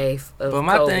first wave of But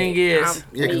my COVID. thing is,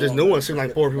 Yeah, because this new one seems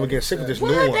like 4 people getting sick with this new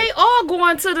one. They all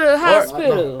going to the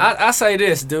hospital. I say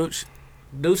this, Dooch.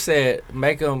 Dude said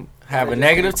make them have a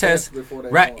negative test. before they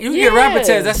Right, go. you can get a rapid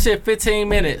Yeah. test. That shit 15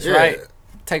 minutes, Yeah. right?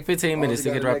 Take 15 Oh, minutes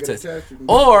you to get a got rapid test. negative test, you can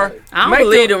Or play. I don't make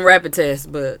believe them- them rapid tests,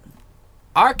 but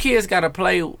Our kids gotta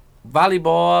play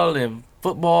volleyball and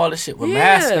football and shit with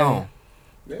masks on.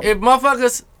 If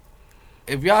motherfuckers,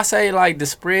 if y'all say like the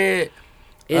spread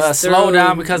it's slow through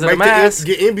down because of the Make the mask,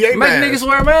 get NBA make masks. niggas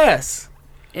wear masks.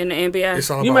 in the NBA.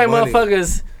 It's all You about make money.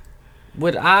 motherfuckers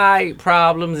with eye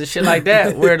problems and shit like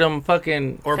that wear them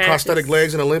fucking Or Patches. prosthetic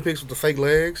legs in the Olympics with the fake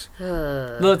legs.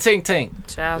 little tink tink.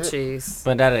 Child cheese.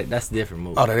 But that's a different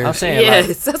move. Oh, that is. I'm saying Yes,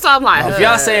 like, that's what I'm like. if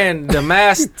y'all saying the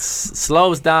mask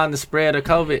slows down the spread of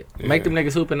COVID, make them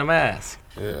niggas hoop in the mask.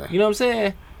 Yeah. You know what I'm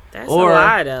saying? that's or- a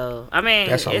lie, though. I mean,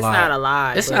 That's it's a lie. not a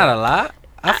lie. It's but- not a lot.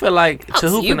 I feel like to Oh, so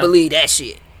hoop you in a, believe that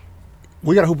shit?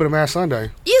 We got to hoop in the mask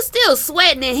Sunday. You still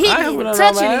sweating and I ain't hitting, hooping and on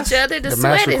no touching mask. each other. The The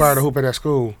sweat mask required to is hoop at that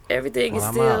school. everything is Well,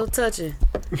 I'm still out. touching.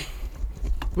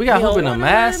 we got You hoop in don't a wanna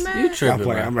mask. wear a You mask? tripping,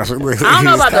 bro. I don't know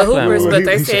about the Stop playing hoopers, with but me.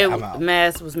 they He said, "I'm said out."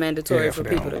 mask was mandatory Yeah, for for that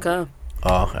people to one. come.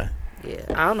 Oh, okay. Yeah,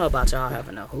 I don't know about y'all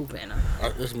having a hoop in them.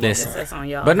 Listen. That's on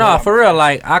y'all. But no, for real,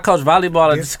 like I coach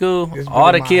volleyball at the school. it's All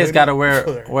been the in my kids head gotta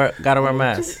for- wear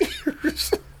masks.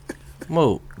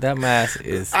 Move. That mask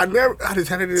is I just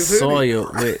had it in this hoodie.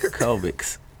 soiled with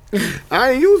Covics.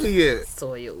 I ain't used it yet.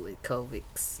 soil with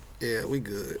Covix. Yeah, we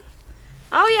good.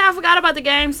 Oh yeah, I forgot about the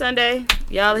game Sunday.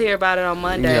 Y'all hear about it on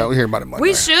Monday. Yeah, we hear about it Monday.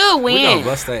 We should We gonna win.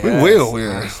 bust their We ass. will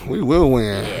win. We will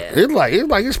win. It's like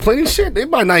it's plenty of shit. It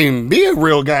might not even be a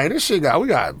real game. This shit we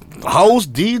got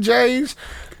hosts, DJs,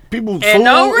 people, And food,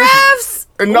 no refs.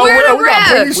 and no Where refs. the We got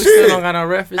plenty refs? of We still don't shit. got no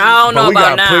references. I don't But know we about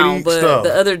got now, plenty but stuff.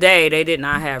 the other day they did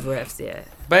not have refs yet.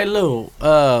 Bay Lou,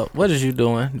 what is you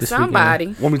doing this Somebody.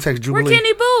 Want me to text Where Jubilee?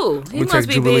 Kenny Boo? He We must take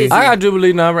be Jubilee. busy. I got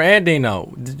Jubilee number and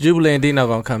Dino. Jubilee and Dino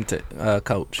gonna come to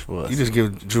coach for us. You just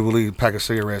give Jubilee a pack of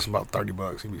cigarettes and about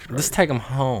 $30. He be straight. Just take him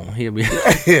home. He'll be.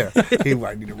 Yeah, he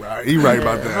might need a ride. He right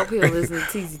about I hope that. he'll listen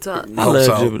to TZ Talk. I Hope love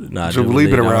so. Jubilee. Nah, Jubilee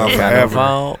been don't around got no forever.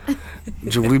 phone.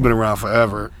 Jubilee been around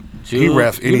forever. He Ju-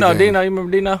 ref anything. You know Dino? You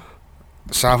remember Dino?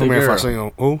 Sound The familiar if I girl. see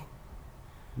him. Who?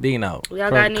 Dino. Y'all from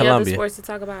got any other Columbia. sports to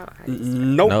talk about?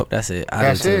 Nope. Nope, that's it. I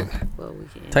That's do it. too. Well, we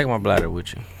can. Take my bladder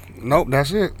with you. Nope,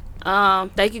 that's it.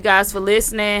 Thank you guys for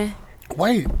listening.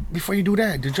 Wait, before you do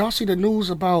that, did y'all see the news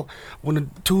about when the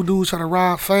two dudes tried to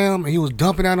rob Fam and he was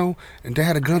dumping at him and they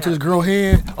had a gun to his girl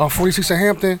head on 46 in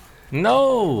Hampton?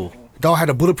 No. Dog had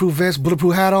a bulletproof vest,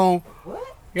 bulletproof hat on. You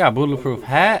got a bulletproof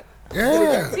hat?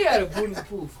 Yeah. He had a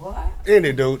bulletproof what? In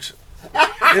it, dudes.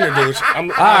 In it, dudes. All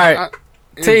right.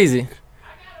 Teasy.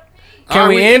 Can All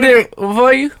right, we end it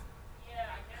for you?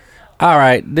 All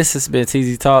right. This has been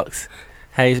TZ Talks.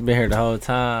 Hey, he's been here the whole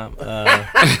time.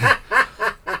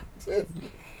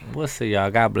 We'll see y'all.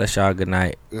 God bless y'all. Good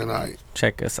night. Good night.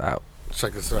 Check us out.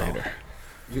 Check us out.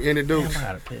 You in it, dudes? I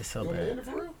gotta piss so bad.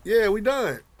 Yeah, we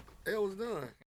done. It was done.